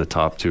 kids in the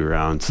top 2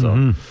 rounds.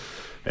 So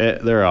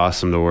they're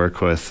awesome to work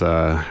with,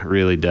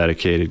 really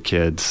dedicated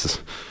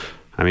kids.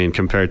 I mean,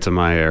 compared to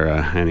my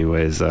era,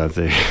 anyways,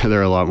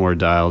 they're a lot more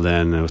dialed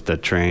in with the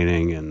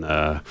training, and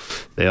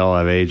they all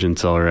have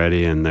agents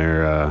already, and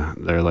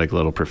they're like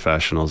little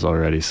professionals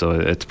already. So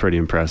it's pretty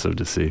impressive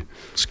to see.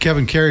 It's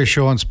Kevin Karius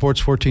Show on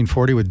Sports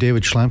 1440 with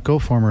David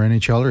Schlemko, former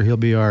NHLer. He'll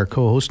be our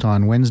co-host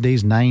on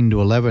Wednesdays 9 to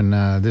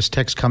 11. This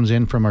text comes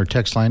in from our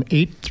text line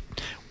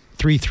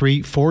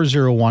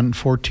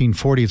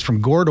 833-401-1440. It's from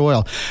Gord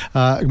Oil.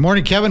 Good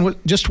morning, Kevin.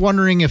 Just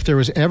wondering if there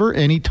was ever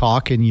any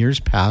talk in years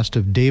past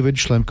of David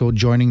Schlemko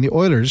joining the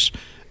Oilers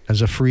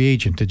as a free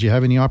agent. Did you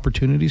have any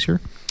opportunities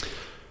here?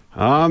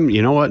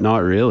 You know what?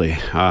 Not really.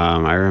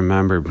 I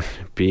remember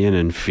being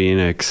in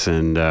Phoenix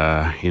and,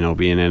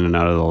 being in and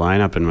out of the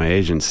lineup, and my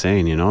agent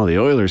saying, the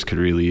Oilers could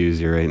really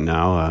use you right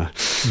now.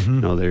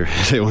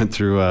 They went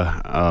through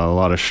a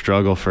lot of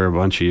struggle for a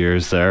bunch of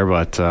years there,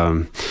 but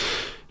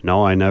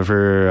no, I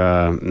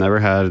never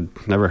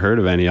heard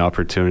of any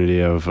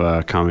opportunity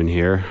of coming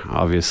here.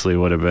 Obviously,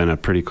 would have been a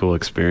pretty cool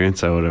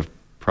experience. I would have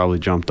probably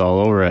jumped all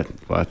over it,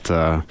 but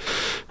I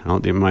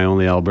don't think my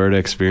only Alberta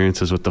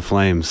experience is with the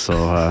Flames, so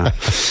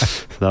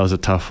that was a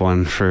tough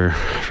one for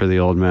the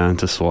old man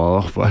to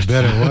swallow. But I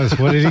bet it was.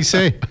 What did he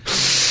say?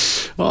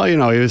 Well, he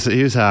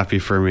was happy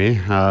for me.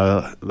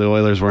 The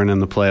Oilers weren't in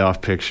the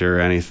playoff picture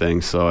or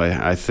anything, so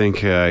I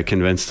think I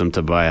convinced him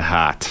to buy a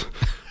hat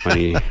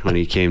when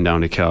he came down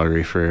to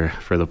Calgary for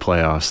the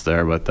playoffs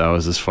there, but that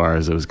was as far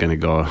as it was going to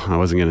go. I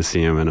wasn't going to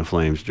see him in a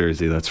Flames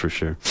jersey, that's for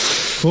sure.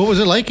 What was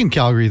it like in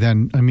Calgary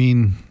then? I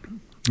mean,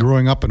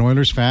 growing up an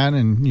Oilers fan,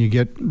 and you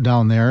get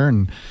down there,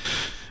 and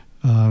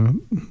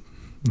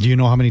do you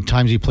know how many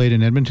times he played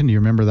in Edmonton? Do you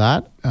remember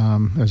that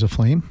as a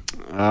Flame?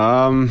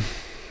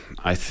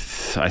 I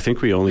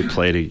think we only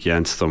played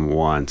against them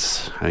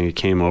once. I think it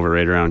came over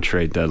right around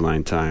trade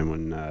deadline time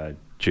when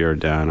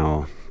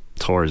Giordano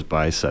tore his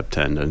bicep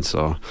tendon,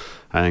 so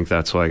I think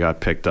that's why I got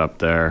picked up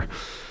there.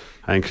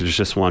 I think there's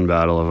just one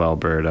Battle of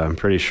Alberta. I'm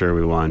pretty sure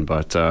we won,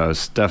 but it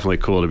was definitely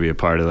cool to be a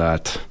part of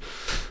that.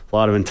 A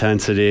lot of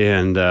intensity,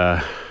 and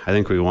I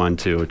think we won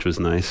too, which was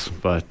nice.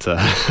 But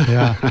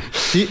yeah,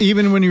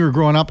 even when you were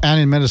growing up and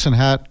in Medicine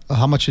Hat,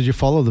 how much did you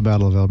follow the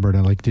Battle of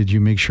Alberta? Like, did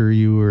you make sure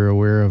you were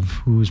aware of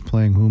who was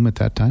playing whom at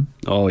that time?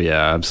 Oh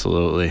yeah,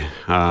 absolutely.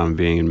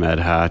 Being in Med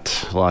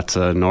Hat, lots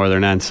of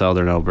northern and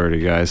southern Alberta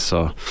guys,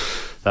 so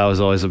that was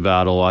always a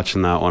battle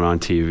watching that one on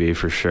TV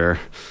for sure.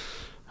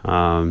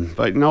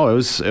 But no, it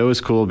was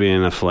cool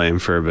being a Flame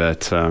for a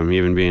bit.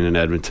 Even being an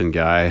Edmonton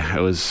guy,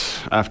 it was,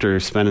 after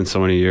spending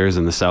so many years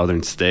in the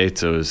southern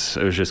states, it was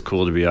just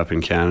cool to be up in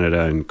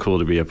Canada and cool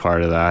to be a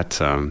part of that.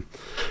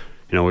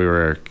 We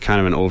were kind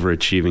of an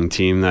overachieving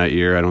team that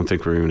year. I don't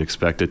think we were even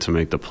expected to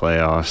make the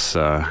playoffs.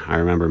 I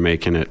remember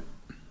making it,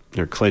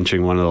 or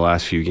clinching one of the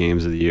last few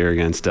games of the year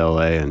against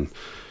LA, and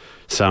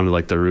sounded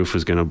like the roof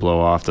was going to blow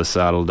off the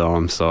Saddle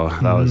Dome, so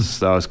that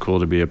was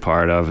cool to be a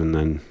part of, and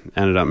then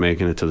ended up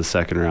making it to the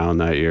second round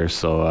that year.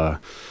 So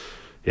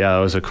that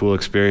was a cool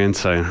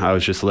experience. I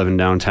was just living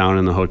downtown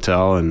in the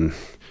hotel and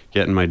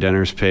getting my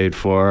dinners paid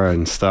for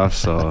and stuff,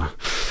 so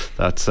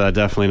that's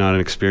definitely not an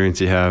experience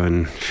you have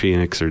in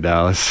Phoenix or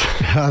Dallas.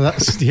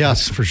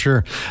 Yes, for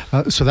sure.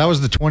 So that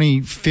was the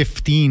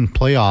 2015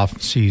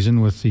 playoff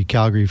season with the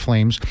Calgary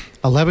Flames.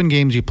 11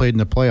 games you played in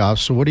the playoffs.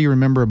 So what do you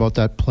remember about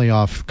that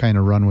playoff kind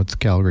of run with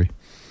Calgary?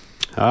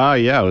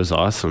 Yeah, it was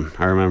awesome.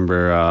 I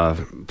remember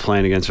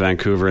playing against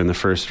Vancouver in the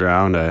first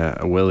round.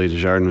 Willie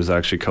Desjardins was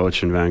actually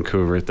coaching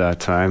Vancouver at that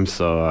time,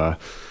 so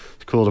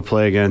it's cool to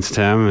play against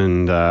him.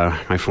 And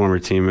my former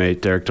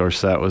teammate Derek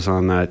Dorsett was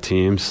on that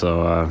team,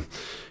 so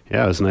it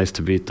was nice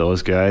to beat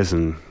those guys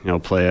and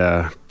play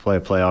a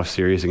playoff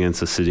series against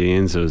the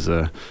Sedins. It was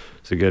a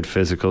good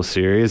physical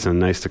series, and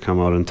nice to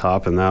come out on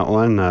top in that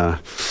one.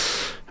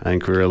 I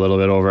think we were a little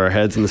bit over our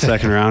heads in the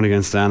second round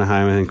against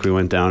Anaheim. I think we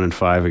went down in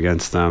 5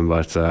 against them,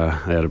 but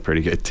they had a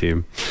pretty good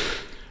team.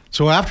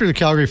 So after the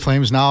Calgary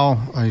Flames,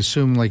 now I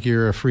assume like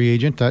you're a free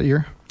agent that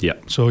year? Yeah.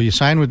 So you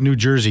signed with New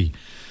Jersey.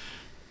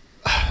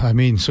 I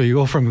mean, so you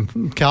go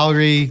from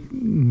Calgary,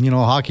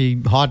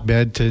 hockey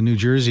hotbed, to New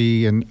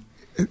Jersey, and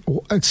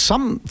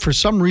for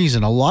some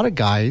reason, a lot of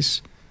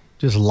guys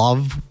just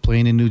love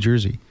playing in New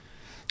Jersey.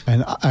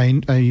 And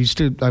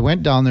I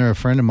went down there. A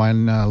friend of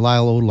mine,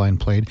 Lyle Odeline,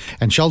 played,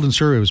 and Sheldon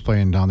Surrey was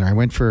playing down there. I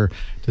went to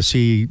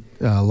see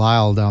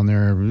Lyle down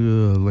there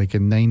like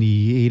in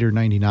 98 or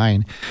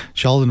 99.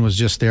 Sheldon was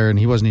just there, and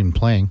he wasn't even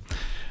playing.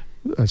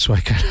 So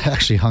I kind of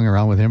actually hung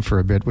around with him for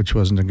a bit, which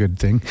wasn't a good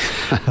thing.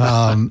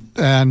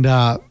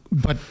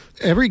 But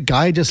every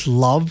guy just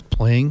loved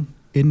playing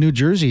in New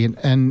Jersey.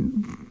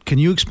 And can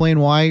you explain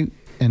why,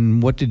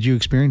 and what did you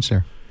experience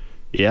there?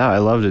 Yeah, I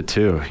loved it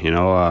too.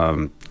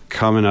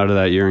 Coming out of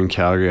that year in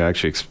Calgary, I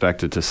actually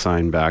expected to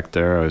sign back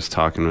there. I was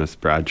talking with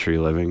Brad Tree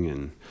Living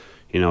and,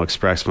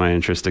 expressed my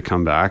interest to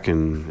come back,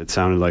 and it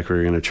sounded like we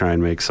were going to try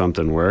and make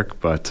something work.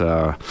 But,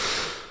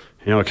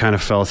 it kind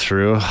of fell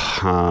through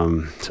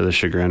to the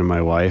chagrin of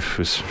my wife,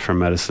 who's from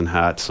Medicine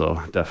Hat, so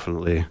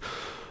definitely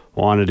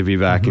wanted to be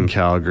back in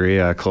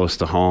Calgary, close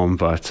to home.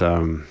 But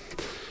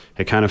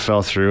it kind of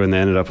fell through, and they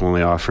ended up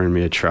only offering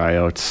me a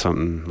tryout,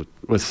 something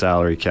with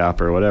salary cap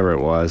or whatever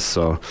it was.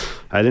 So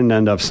I didn't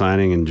end up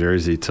signing in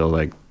Jersey till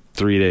like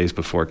 3 days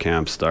before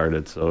camp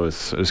started. So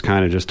it was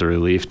kind of just a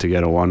relief to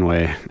get a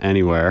one-way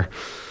anywhere.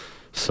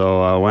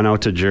 So I went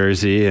out to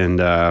Jersey, and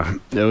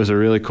it was a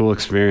really cool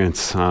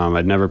experience.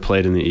 I'd never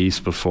played in the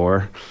East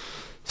before,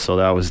 so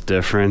that was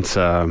different.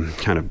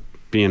 Kind of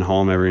being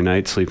home every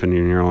night, sleeping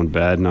in your own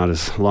bed, not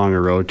as long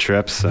a road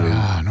trips.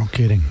 No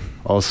kidding.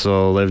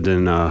 Also lived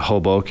in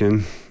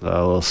Hoboken, a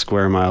little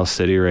square mile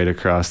city right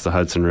across the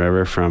Hudson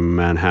River from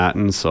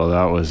Manhattan. So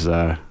that was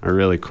a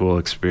really cool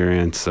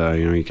experience.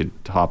 You could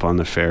hop on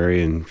the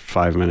ferry in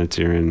 5 minutes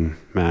you're in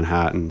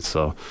Manhattan.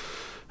 So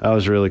that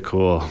was really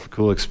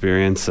cool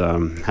experience.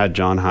 Had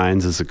John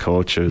Hines as a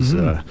coach. It was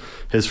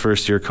his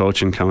first year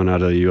coaching coming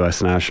out of the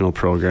U.S. national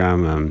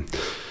program.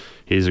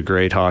 He's a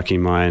great hockey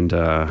mind,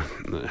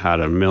 had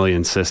a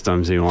million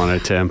systems he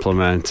wanted to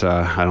implement.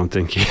 I don't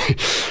think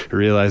he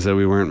realized that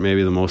we weren't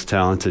maybe the most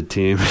talented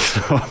team.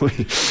 So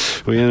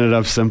we ended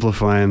up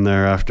simplifying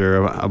there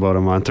after about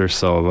a month or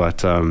so.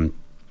 But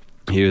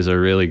he was a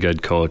really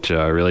good coach,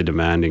 a really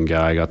demanding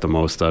guy, got the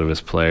most out of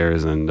his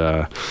players. And,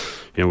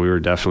 we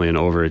were definitely an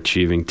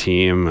overachieving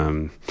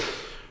team.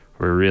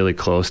 We were really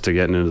close to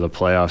getting into the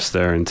playoffs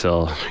there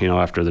until,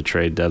 after the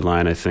trade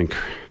deadline. I think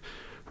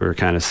we were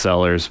kind of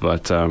sellers,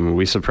 but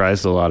we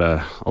surprised a lot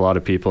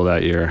of people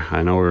that year.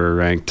 I know we were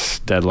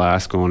ranked dead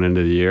last going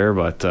into the year,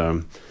 but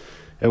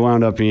it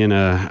wound up being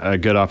a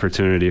good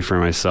opportunity for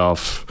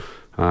myself.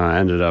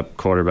 Ended up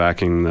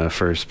quarterbacking the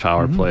first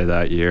power play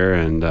that year,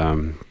 and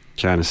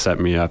kind of set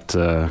me up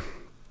to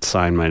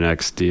sign my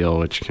next deal,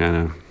 which kind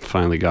of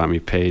finally got me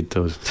paid,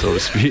 so to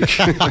speak.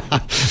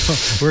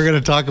 We're going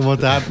to talk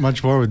about that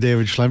much more with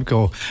David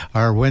Schlemko,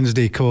 our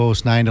Wednesday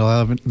co-host, 9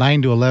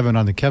 to 11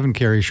 on the Kevin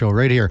Karius Show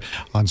right here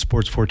on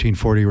Sports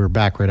 1440. We're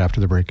back right after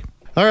the break.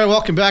 All right,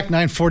 welcome back.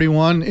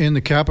 9:41 in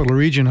the Capital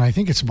Region. I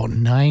think it's about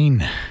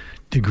 9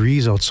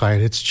 degrees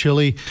outside. It's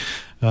chilly.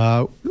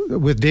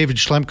 With David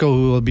Schlemko,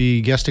 who will be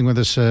guesting with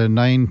us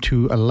 9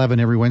 to 11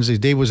 every Wednesday.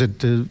 Dave, was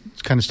it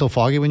kind of still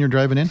foggy when you're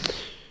driving in?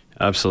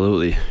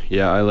 Absolutely.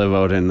 Yeah, I live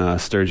out in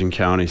Sturgeon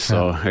County,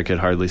 so I could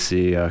hardly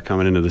see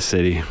coming into the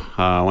city.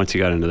 Once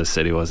you got into the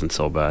city, it wasn't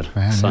so bad.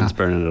 Sun's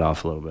burning it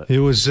off a little bit. It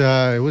was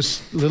a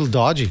little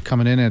dodgy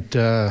coming in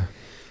at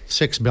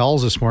 6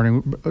 bells this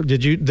morning.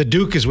 The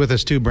Duke is with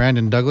us too,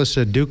 Brandon Douglas.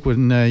 Duke,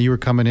 when you were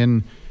coming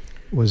in,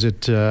 was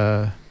it...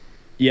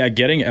 Yeah,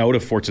 getting out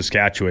of Fort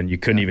Saskatchewan, you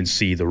couldn't even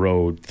see the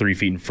road 3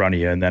 feet in front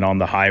of you. And then on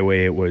the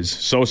highway, it was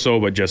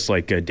so-so, but just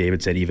like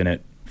David said, even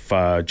at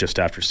just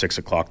after 6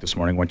 o'clock this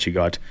morning, once you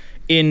got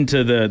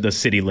into the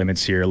city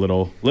limits here, a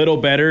little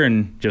better.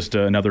 And just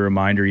another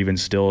reminder, even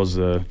still, as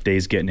the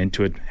day's getting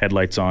into it,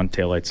 headlights on,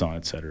 taillights on,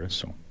 etc.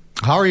 So,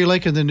 how are you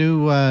liking the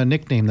new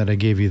nickname that I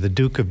gave you, the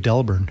Duke of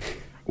Delburn?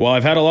 Well,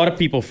 I've had a lot of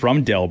people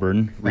from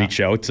Delburn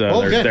reach out.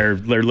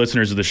 They're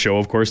listeners of the show,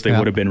 of course. They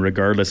would have been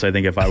regardless, I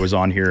think, if I was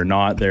on here or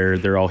not.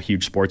 They're all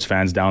huge sports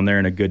fans down there,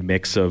 and a good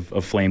mix of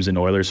Flames and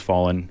Oilers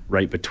falling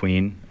right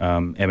between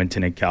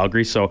Edmonton and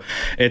Calgary. So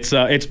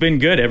it's been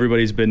good.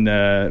 Everybody's been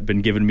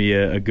giving me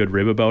a good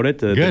rib about it,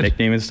 the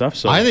nickname and stuff.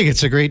 So I think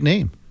it's a great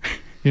name.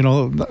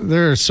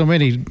 There are so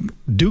many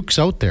Dukes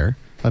out there.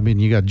 I mean,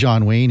 you got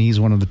John Wayne. He's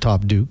one of the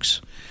top Dukes.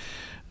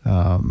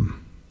 Bo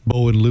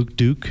and Luke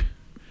Duke.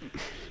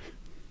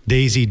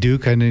 Daisy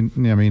Duke. I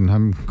mean,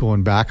 I'm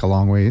going back a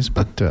long ways,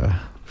 but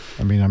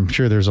I'm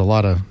sure there's a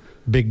lot of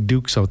big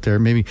Dukes out there.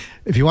 Maybe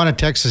if you want to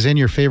text us in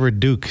your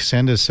favorite Duke,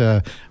 send us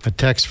a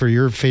text for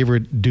your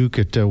favorite Duke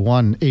at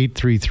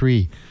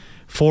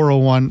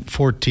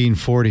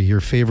 1-833-401-1440. Your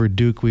favorite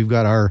Duke. We've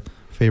got our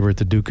favorite,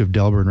 the Duke of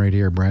Delburn, right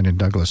here, Brandon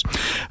Douglas.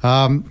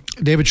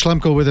 David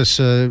Schlemko with us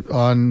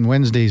on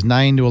Wednesdays,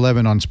 9 to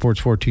 11 on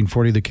Sports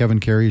 1440, the Kevin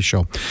Karius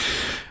Show.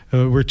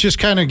 We're just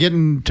kind of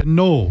getting to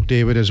know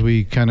David as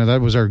that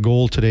was our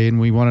goal today, and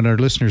we wanted our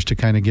listeners to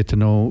kind of get to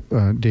know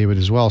David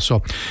as well.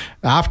 So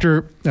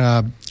after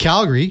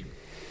Calgary,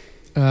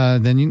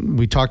 then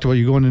we talked about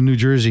you going to New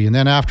Jersey, and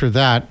then after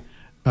that,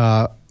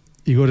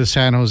 you go to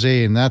San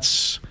Jose, and that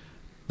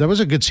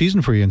was a good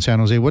season for you in San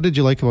Jose. What did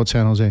you like about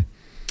San Jose?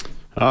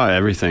 Oh,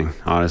 everything.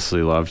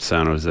 Honestly, loved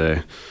San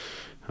Jose.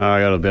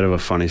 I got a bit of a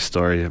funny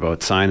story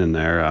about signing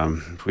there.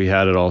 We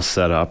had it all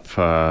set up,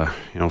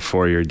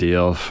 4-year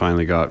deal.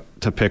 Finally got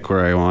to pick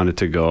where I wanted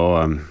to go.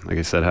 Like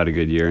I said, had a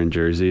good year in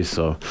Jersey,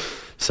 so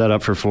set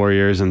up for 4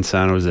 years in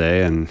San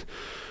Jose, and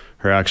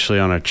we're actually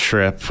on a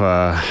trip,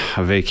 a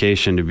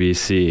vacation to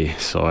BC.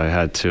 So I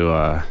had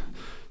to.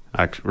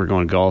 We're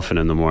going golfing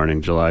in the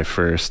morning, July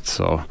 1st.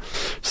 So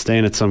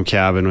staying at some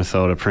cabin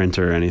without a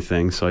printer or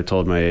anything. So I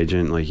told my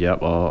agent,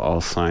 yep,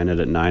 I'll sign it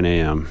at 9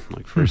 a.m.,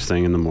 first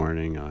thing in the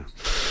morning.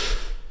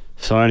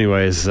 So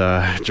anyways,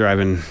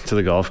 driving to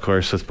the golf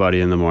course with Buddy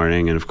in the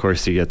morning, and of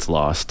course he gets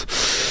lost.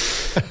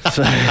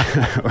 So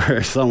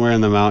we're somewhere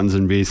in the mountains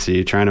in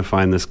BC trying to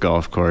find this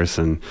golf course,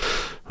 and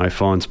my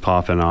phone's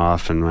popping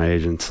off, and my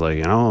agent's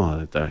like,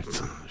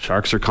 the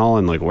Sharks are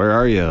calling, where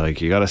are you?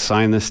 You got to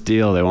sign this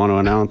deal. They want to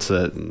announce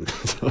it. And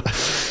so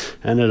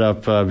ended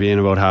up being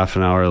about half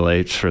an hour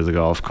late for the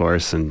golf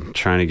course and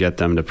trying to get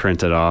them to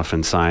print it off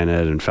and sign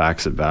it and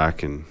fax it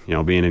back. And,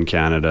 being in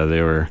Canada,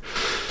 they were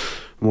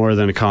more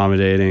than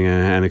accommodating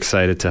and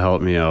excited to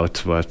help me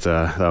out. But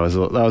that was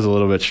a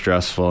little bit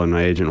stressful, and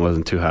my agent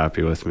wasn't too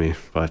happy with me.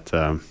 But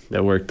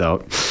it worked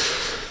out.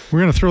 We're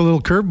going to throw a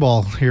little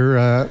curveball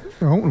here.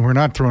 We're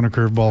not throwing a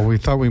curveball. We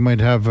thought we might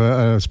have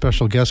a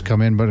special guest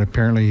come in, but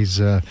apparently he's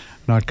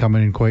not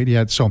coming in quite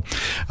yet. So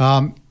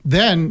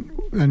then,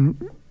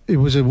 and it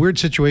was a weird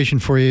situation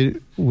for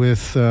you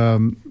with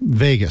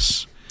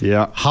Vegas.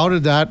 Yeah. How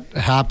did that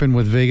happen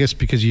with Vegas?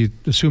 Because you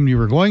assumed you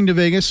were going to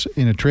Vegas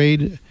in a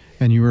trade,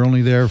 and you were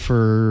only there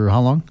for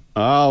how long?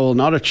 Well,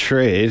 not a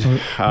trade.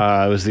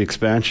 It was the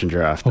expansion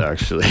draft,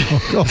 actually.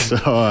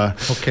 So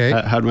okay.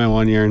 I had my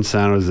 1 year in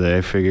San Jose.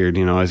 I figured,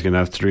 I was going to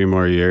have 3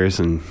 more years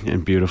in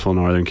beautiful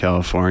Northern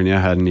California.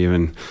 I hadn't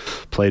even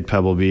played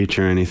Pebble Beach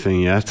or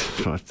anything yet,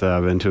 but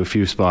I've been to a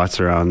few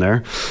spots around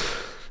there.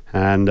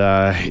 And,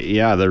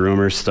 the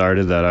rumors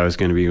started that I was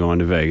going to be going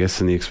to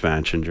Vegas in the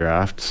expansion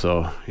draft.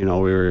 So,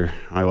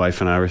 my wife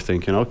and I were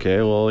thinking, okay,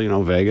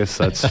 well, Vegas,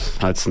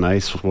 that's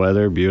nice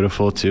weather,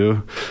 beautiful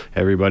too.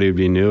 Everybody would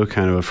be new,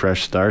 kind of a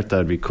fresh start.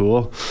 That'd be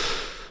cool.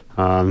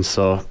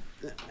 So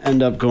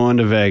end up going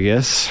to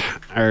Vegas,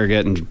 or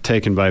getting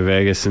taken by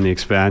Vegas in the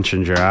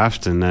expansion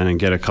draft, and then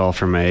get a call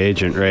from my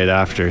agent right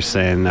after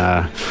saying,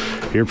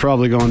 you're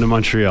probably going to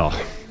Montreal.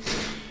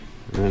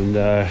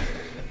 And,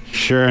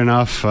 sure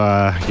enough,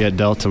 get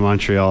dealt to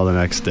Montreal the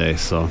next day.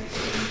 So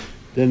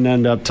didn't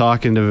end up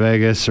talking to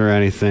Vegas or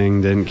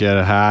anything. Didn't get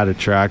a hat, a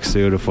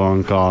tracksuit, a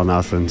phone call,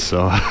 nothing.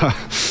 So I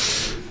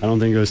don't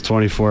think it was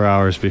 24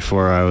 hours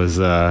before I was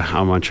a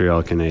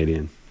Montreal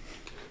Canadian.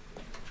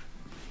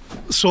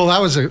 So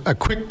that was a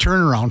quick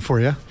turnaround for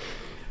you.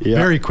 Yeah.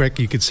 Very quick,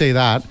 you could say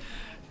that.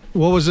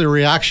 What was the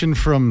reaction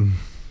from,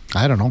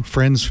 I don't know,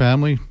 friends,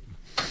 family,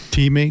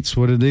 teammates?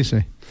 What did they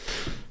say?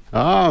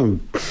 I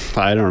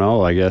don't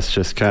know. I guess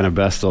just kind of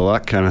best of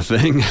luck kind of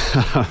thing.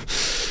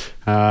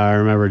 I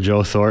remember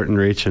Joe Thornton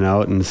reaching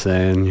out and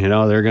saying,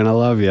 they're going to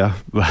love you.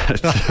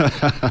 But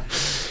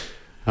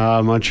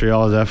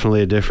Montreal is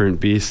definitely a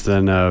different beast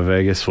than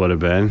Vegas would have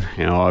been.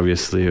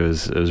 Obviously it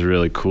was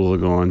really cool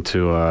going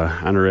to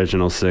an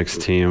Original Six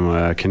team,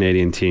 a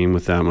Canadian team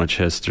with that much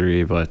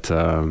history. But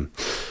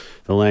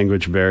the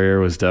language barrier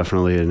was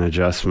definitely an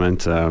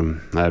adjustment. I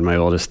had my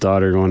oldest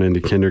daughter going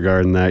into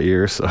kindergarten that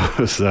year, so it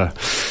was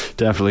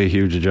definitely a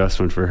huge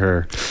adjustment for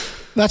her.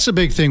 That's a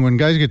big thing. When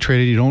guys get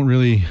traded, you don't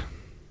really...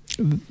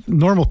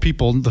 Normal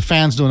people, the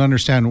fans don't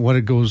understand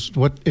what goes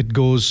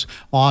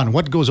on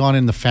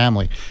in the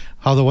family,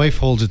 how the wife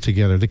holds it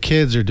together, the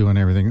kids are doing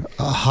everything.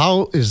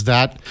 How hard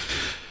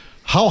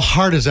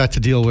is that to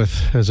deal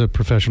with as a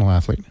professional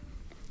athlete?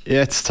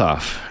 It's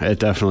tough. It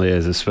definitely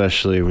is,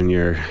 especially when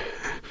you're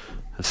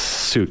a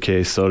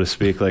suitcase, so to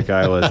speak, like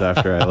I was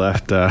after I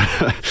left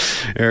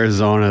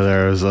Arizona.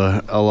 There was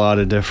a lot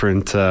of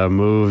different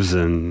moves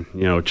and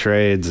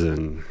trades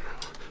and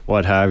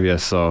what have you.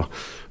 So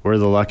we're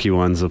the lucky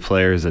ones, the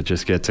players that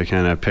just get to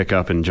kind of pick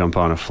up and jump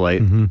on a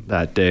flight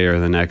that day or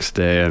the next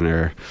day,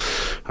 and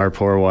our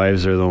poor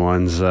wives are the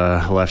ones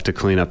left to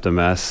clean up the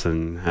mess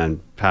and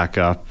pack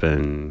up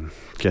and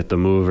get the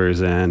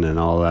movers in and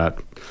all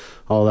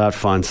that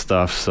fun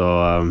stuff.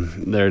 So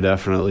they're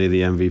definitely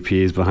the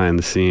MVPs behind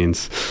the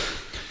scenes.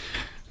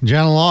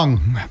 Jan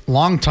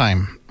long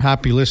time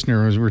happy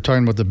listener. As we're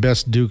talking about the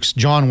best Dukes,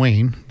 John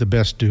Wayne, the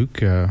best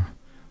Duke.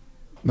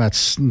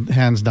 That's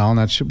hands down.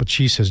 That's what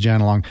she says,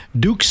 Jan Long.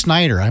 Duke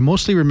Snider. I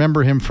mostly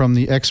remember him from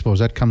the Expos.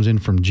 That comes in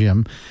from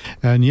Jim.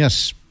 And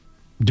yes,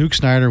 Duke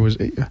Snider was...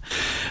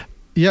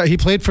 he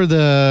played for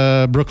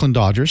the Brooklyn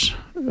Dodgers.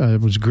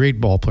 Was a great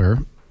ball player.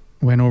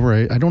 Went over...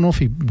 I don't know if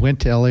he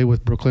went to L.A.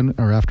 with Brooklyn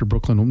or after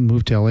Brooklyn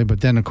moved to L.A.,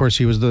 but then, of course,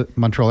 he was the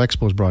Montreal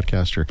Expos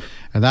broadcaster.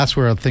 And that's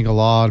where I think a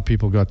lot of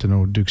people got to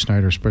know Duke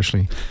Snider,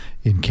 especially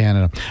in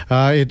Canada.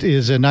 It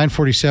is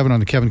 9:47 on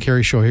the Kevin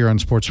Carey Show here on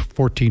Sports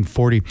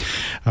 1440.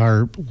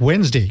 Our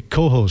Wednesday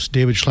co-host,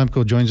 David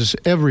Schlemko, joins us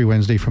every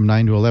Wednesday from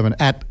 9 to 11.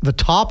 At the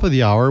top of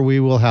the hour, we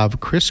will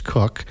have Chris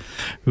Cook,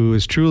 who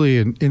is truly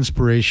an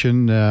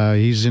inspiration.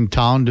 He's in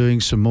town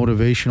doing some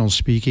motivational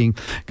speaking.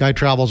 Guy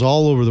travels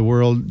all over the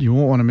world. You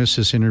won't want to miss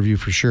this interview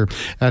for sure.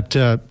 At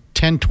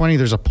 10:20,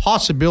 there's a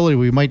possibility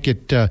we might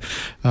get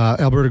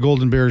Alberta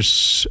Golden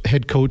Bears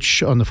head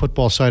coach on the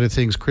football side of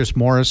things, Chris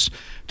Morris,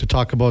 to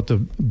talk about the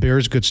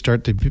Bears' good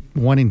start. They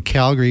won in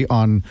Calgary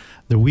on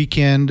the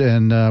weekend,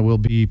 and we'll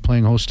be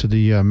playing host to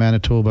the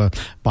Manitoba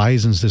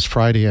Bisons this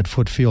Friday at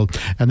Foot Field.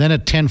 And then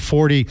at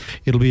 10:40,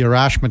 it'll be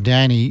Arash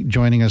Madani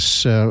joining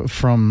us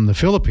from the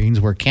Philippines,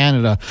 where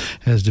Canada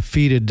has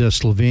defeated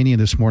Slovenia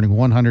this morning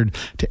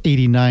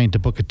 100-89 to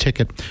book a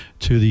ticket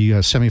to the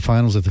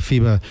semifinals of the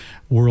FIBA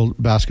World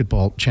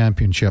Basketball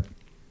Championship.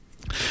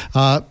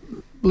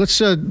 Let's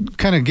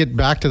kind of get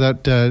back to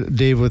that,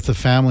 Dave, with the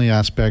family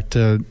aspect.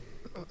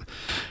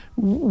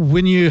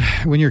 When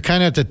you're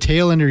kind of at the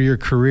tail end of your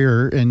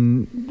career,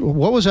 and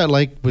what was that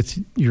like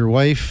with your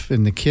wife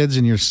and the kids,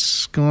 and you're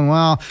going,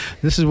 well,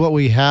 this is what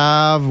we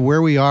have,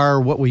 where we are,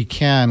 what we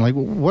can. Like,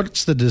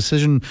 what's the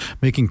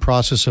decision-making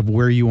process of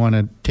where you want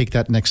to take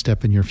that next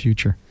step in your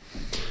future?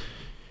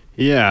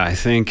 Yeah, I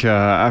think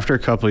after a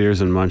couple of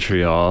years in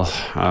Montreal,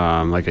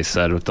 like I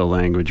said, with the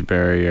language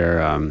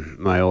barrier,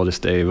 my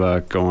oldest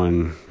Ava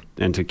going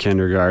into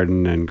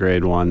kindergarten and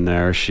grade 1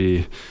 there,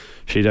 she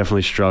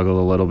definitely struggled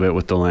a little bit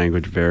with the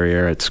language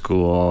barrier at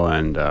school,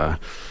 and I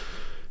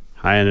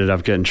ended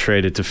up getting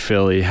traded to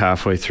Philly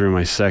halfway through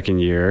my second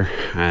year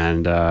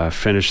and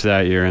finished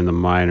that year in the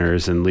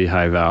minors in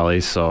Lehigh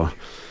Valley. So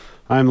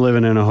I'm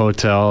living in a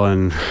hotel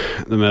in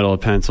the middle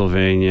of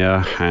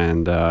Pennsylvania,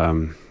 and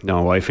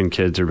wife and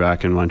kids are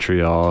back in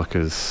Montreal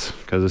because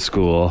of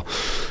school.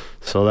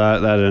 So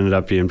that ended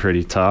up being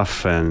pretty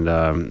tough, and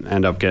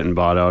ended up getting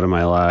bought out of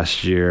my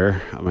last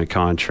year of my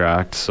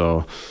contract.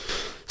 So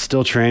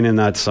still training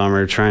that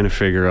summer, trying to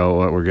figure out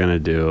what we're going to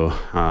do.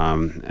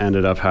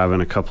 Ended up having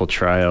a couple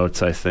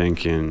tryouts, I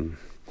think, in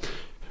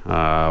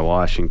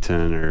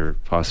Washington or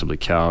possibly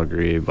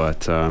Calgary,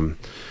 but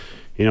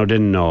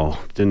didn't know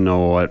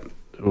what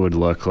it would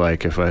look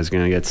like if I was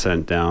going to get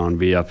sent down,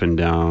 be up and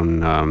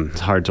down.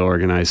 It's hard to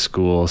organize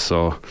school,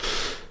 so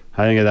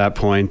I think at that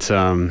point,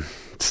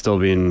 still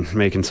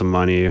making some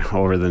money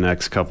over the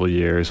next couple of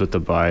years with the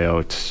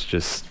buyout,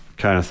 just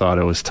kind of thought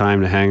it was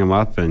time to hang them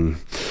up, and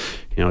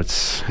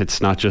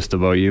it's not just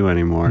about you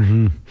anymore.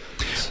 Mm-hmm.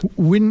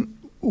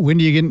 When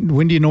do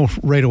you know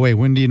right away?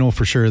 When do you know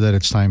for sure that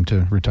it's time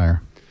to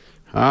retire?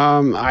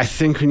 I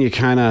think when you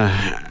kind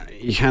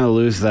of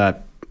lose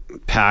that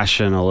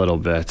passion a little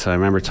bit. I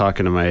remember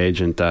talking to my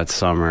agent that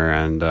summer,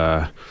 and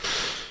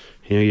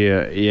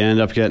you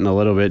end up getting a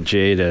little bit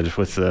jaded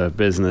with the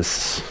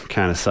business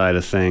kind of side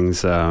of things.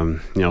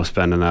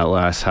 Spending that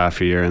last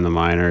half a year in the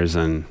minors,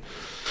 and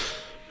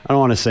I don't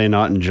want to say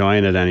not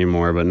enjoying it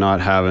anymore, but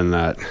not having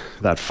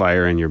that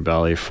fire in your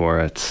belly for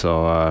it.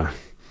 So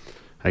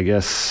I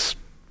guess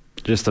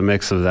just a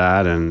mix of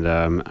that and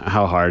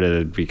how hard it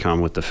had become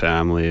with the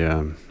family.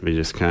 We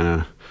just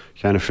kind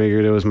of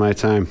figured it was my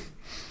time.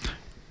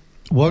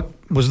 What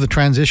was the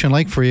transition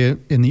like for you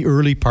in the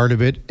early part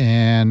of it,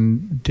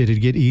 and did it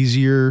get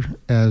easier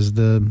as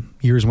the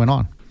years went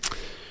on?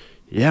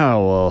 Yeah,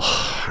 well,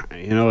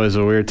 it was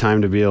a weird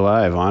time to be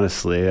alive,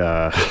 honestly.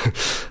 I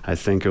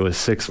think it was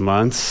 6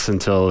 months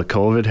until the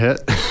COVID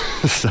hit.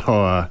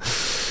 So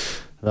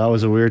that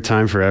was a weird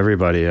time for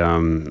everybody. I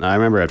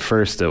remember at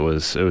first it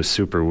was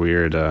super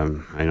weird.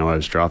 I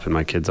was dropping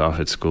my kids off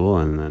at school,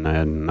 and I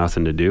had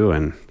nothing to do,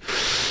 and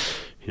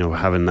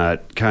having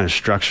that kind of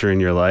structure in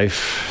your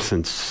life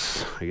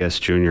since, I guess,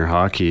 junior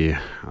hockey,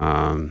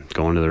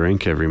 going to the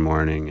rink every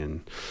morning,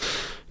 and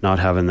not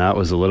having that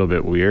was a little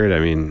bit weird. I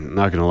mean,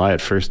 not going to lie,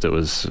 at first it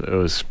was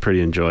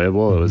pretty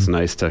enjoyable. Mm-hmm. It was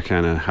nice to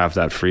kind of have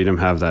that freedom,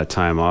 have that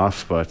time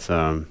off, but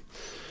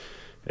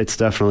it's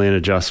definitely an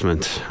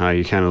adjustment.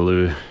 You kind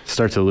of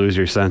start to lose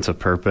your sense of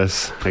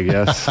purpose, I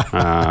guess,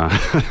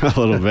 a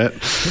little bit.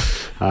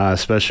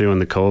 Especially when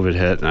the COVID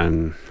hit,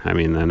 and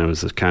then it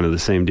was kind of the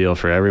same deal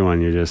for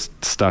everyone. You're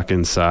just stuck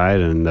inside,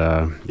 and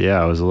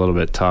it was a little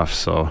bit tough.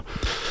 So,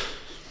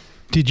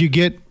 did you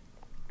get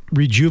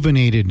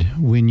rejuvenated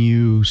when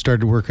you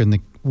started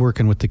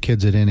working with the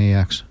kids at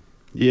NAX?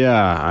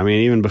 Yeah,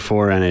 even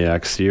before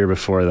NAX, the year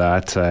before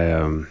that,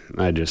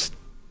 I just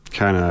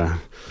kind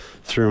of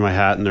threw my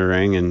hat in the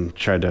ring and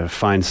tried to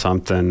find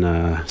something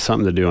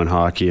to do in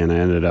hockey, and I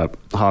ended up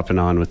hopping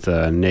on with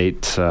the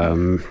Nate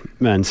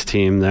men's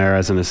team there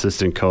as an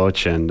assistant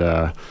coach, and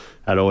at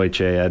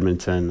OHA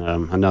Edmonton,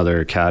 another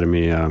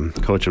academy,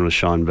 coaching with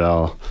Sean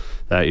Bell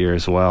that year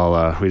as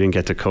well. We didn't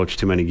get to coach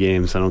too many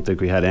games. I don't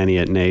think we had any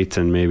at Nate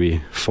and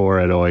maybe 4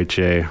 at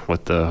OHA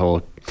with the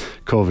whole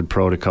COVID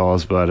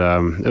protocols, but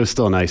it was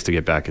still nice to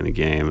get back in the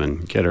game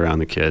and get around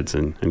the kids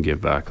and give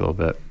back a little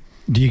bit.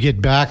 Do you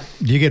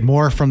get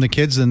more from the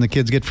kids than the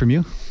kids get from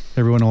you?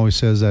 Everyone always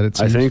says that. It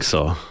seems.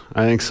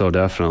 I think so,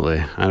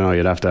 definitely. I know,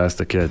 you'd have to ask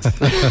the kids.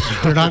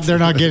 They're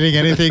not getting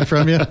anything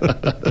from you?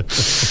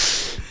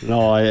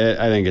 No,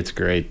 I think it's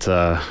great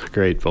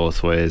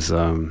both ways.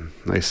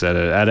 Like I said,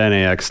 at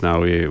NAX now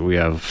we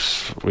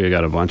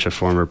got a bunch of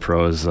former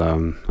pros.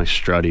 Like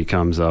Struddy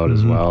comes out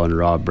as well, and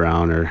Rob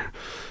Brown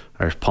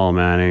or Paul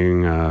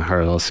Manning, our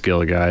little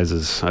skill guys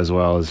as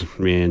well as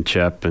me and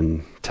Chip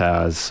and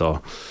Taz.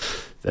 So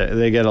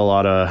they get a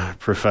lot of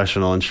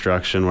professional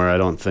instruction where I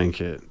don't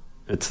think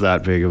it's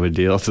that big of a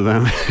deal to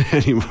them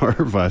anymore.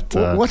 But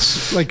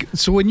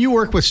so when you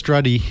work with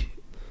Struddy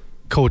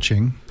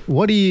coaching,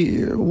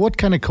 what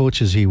kind of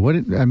coach is he?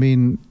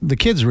 The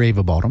kids rave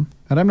about him,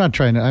 and I'm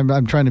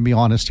trying to be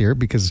honest here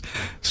because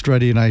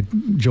Struddy and I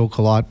joke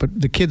a lot, but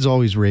the kids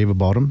always rave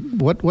about him.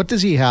 What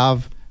does he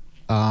have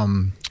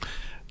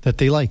that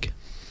they like?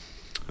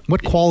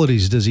 What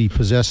qualities does he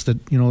possess that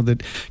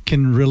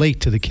can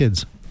relate to the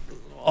kids?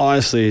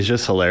 Honestly, he's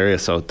just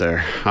hilarious out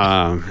there.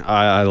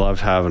 I love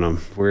having him.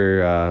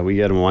 We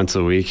get him once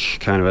a week,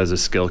 kind of as a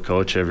skill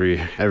coach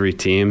every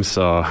team.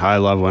 So I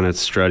love when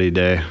it's Struddy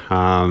day,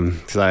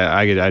 because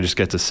I just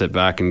get to sit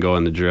back and go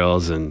in the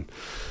drills and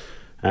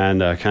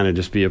kind of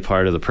just be a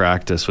part of the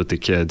practice with the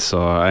kids.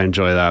 So I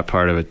enjoy that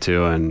part of it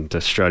too. And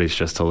Struddy's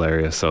just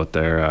hilarious out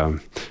there.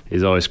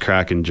 He's always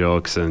cracking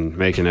jokes and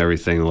making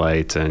everything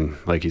light. And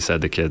like you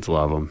said, the kids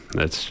love him.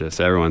 It's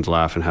just everyone's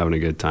laughing, having a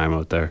good time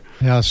out there.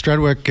 Yeah,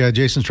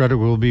 Jason Strudwick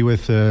will be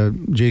with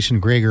Jason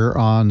Greger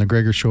on the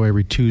Greger Show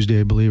every Tuesday,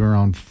 I believe,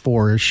 around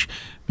 4-ish.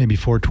 Maybe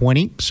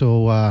 4:20.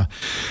 So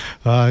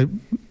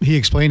he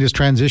explained his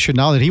transition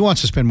now that he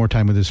wants to spend more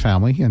time with his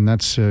family, and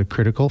that's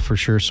critical for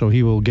sure. So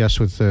he will guest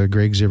with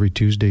Greg's every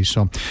Tuesday.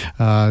 So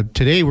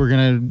today we're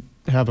going to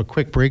have a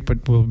quick break,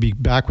 but we'll be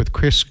back with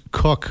Chris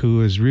Cook,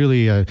 who is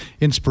really an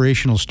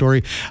inspirational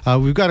story.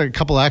 We've got a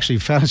couple actually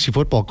fantasy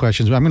football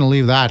questions, but I'm going to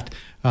leave that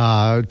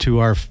to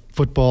our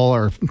football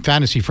or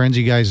fantasy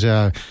frenzy guys.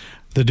 The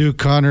Duke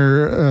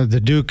Connor, the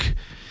Duke.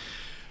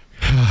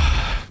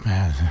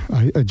 Man,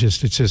 it's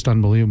just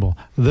unbelievable.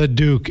 The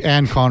Duke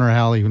and Connor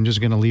Halley. I'm just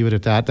going to leave it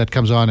at that. That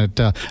comes on at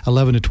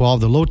 11 to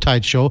 12. The Low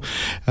Tide Show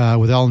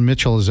with Alan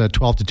Mitchell is at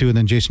 12 to 2, and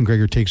then Jason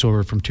Greger takes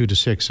over from 2 to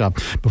 6.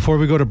 Before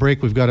we go to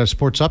break, we've got a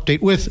sports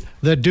update with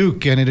the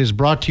Duke, and it is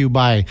brought to you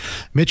by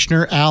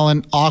Michener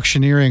Allen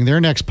Auctioneering. Their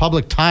next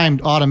public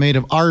timed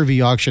automated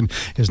RV auction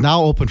is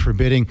now open for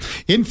bidding.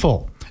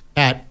 Info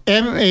at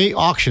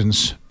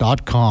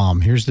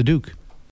maauctions.com. Here's the Duke.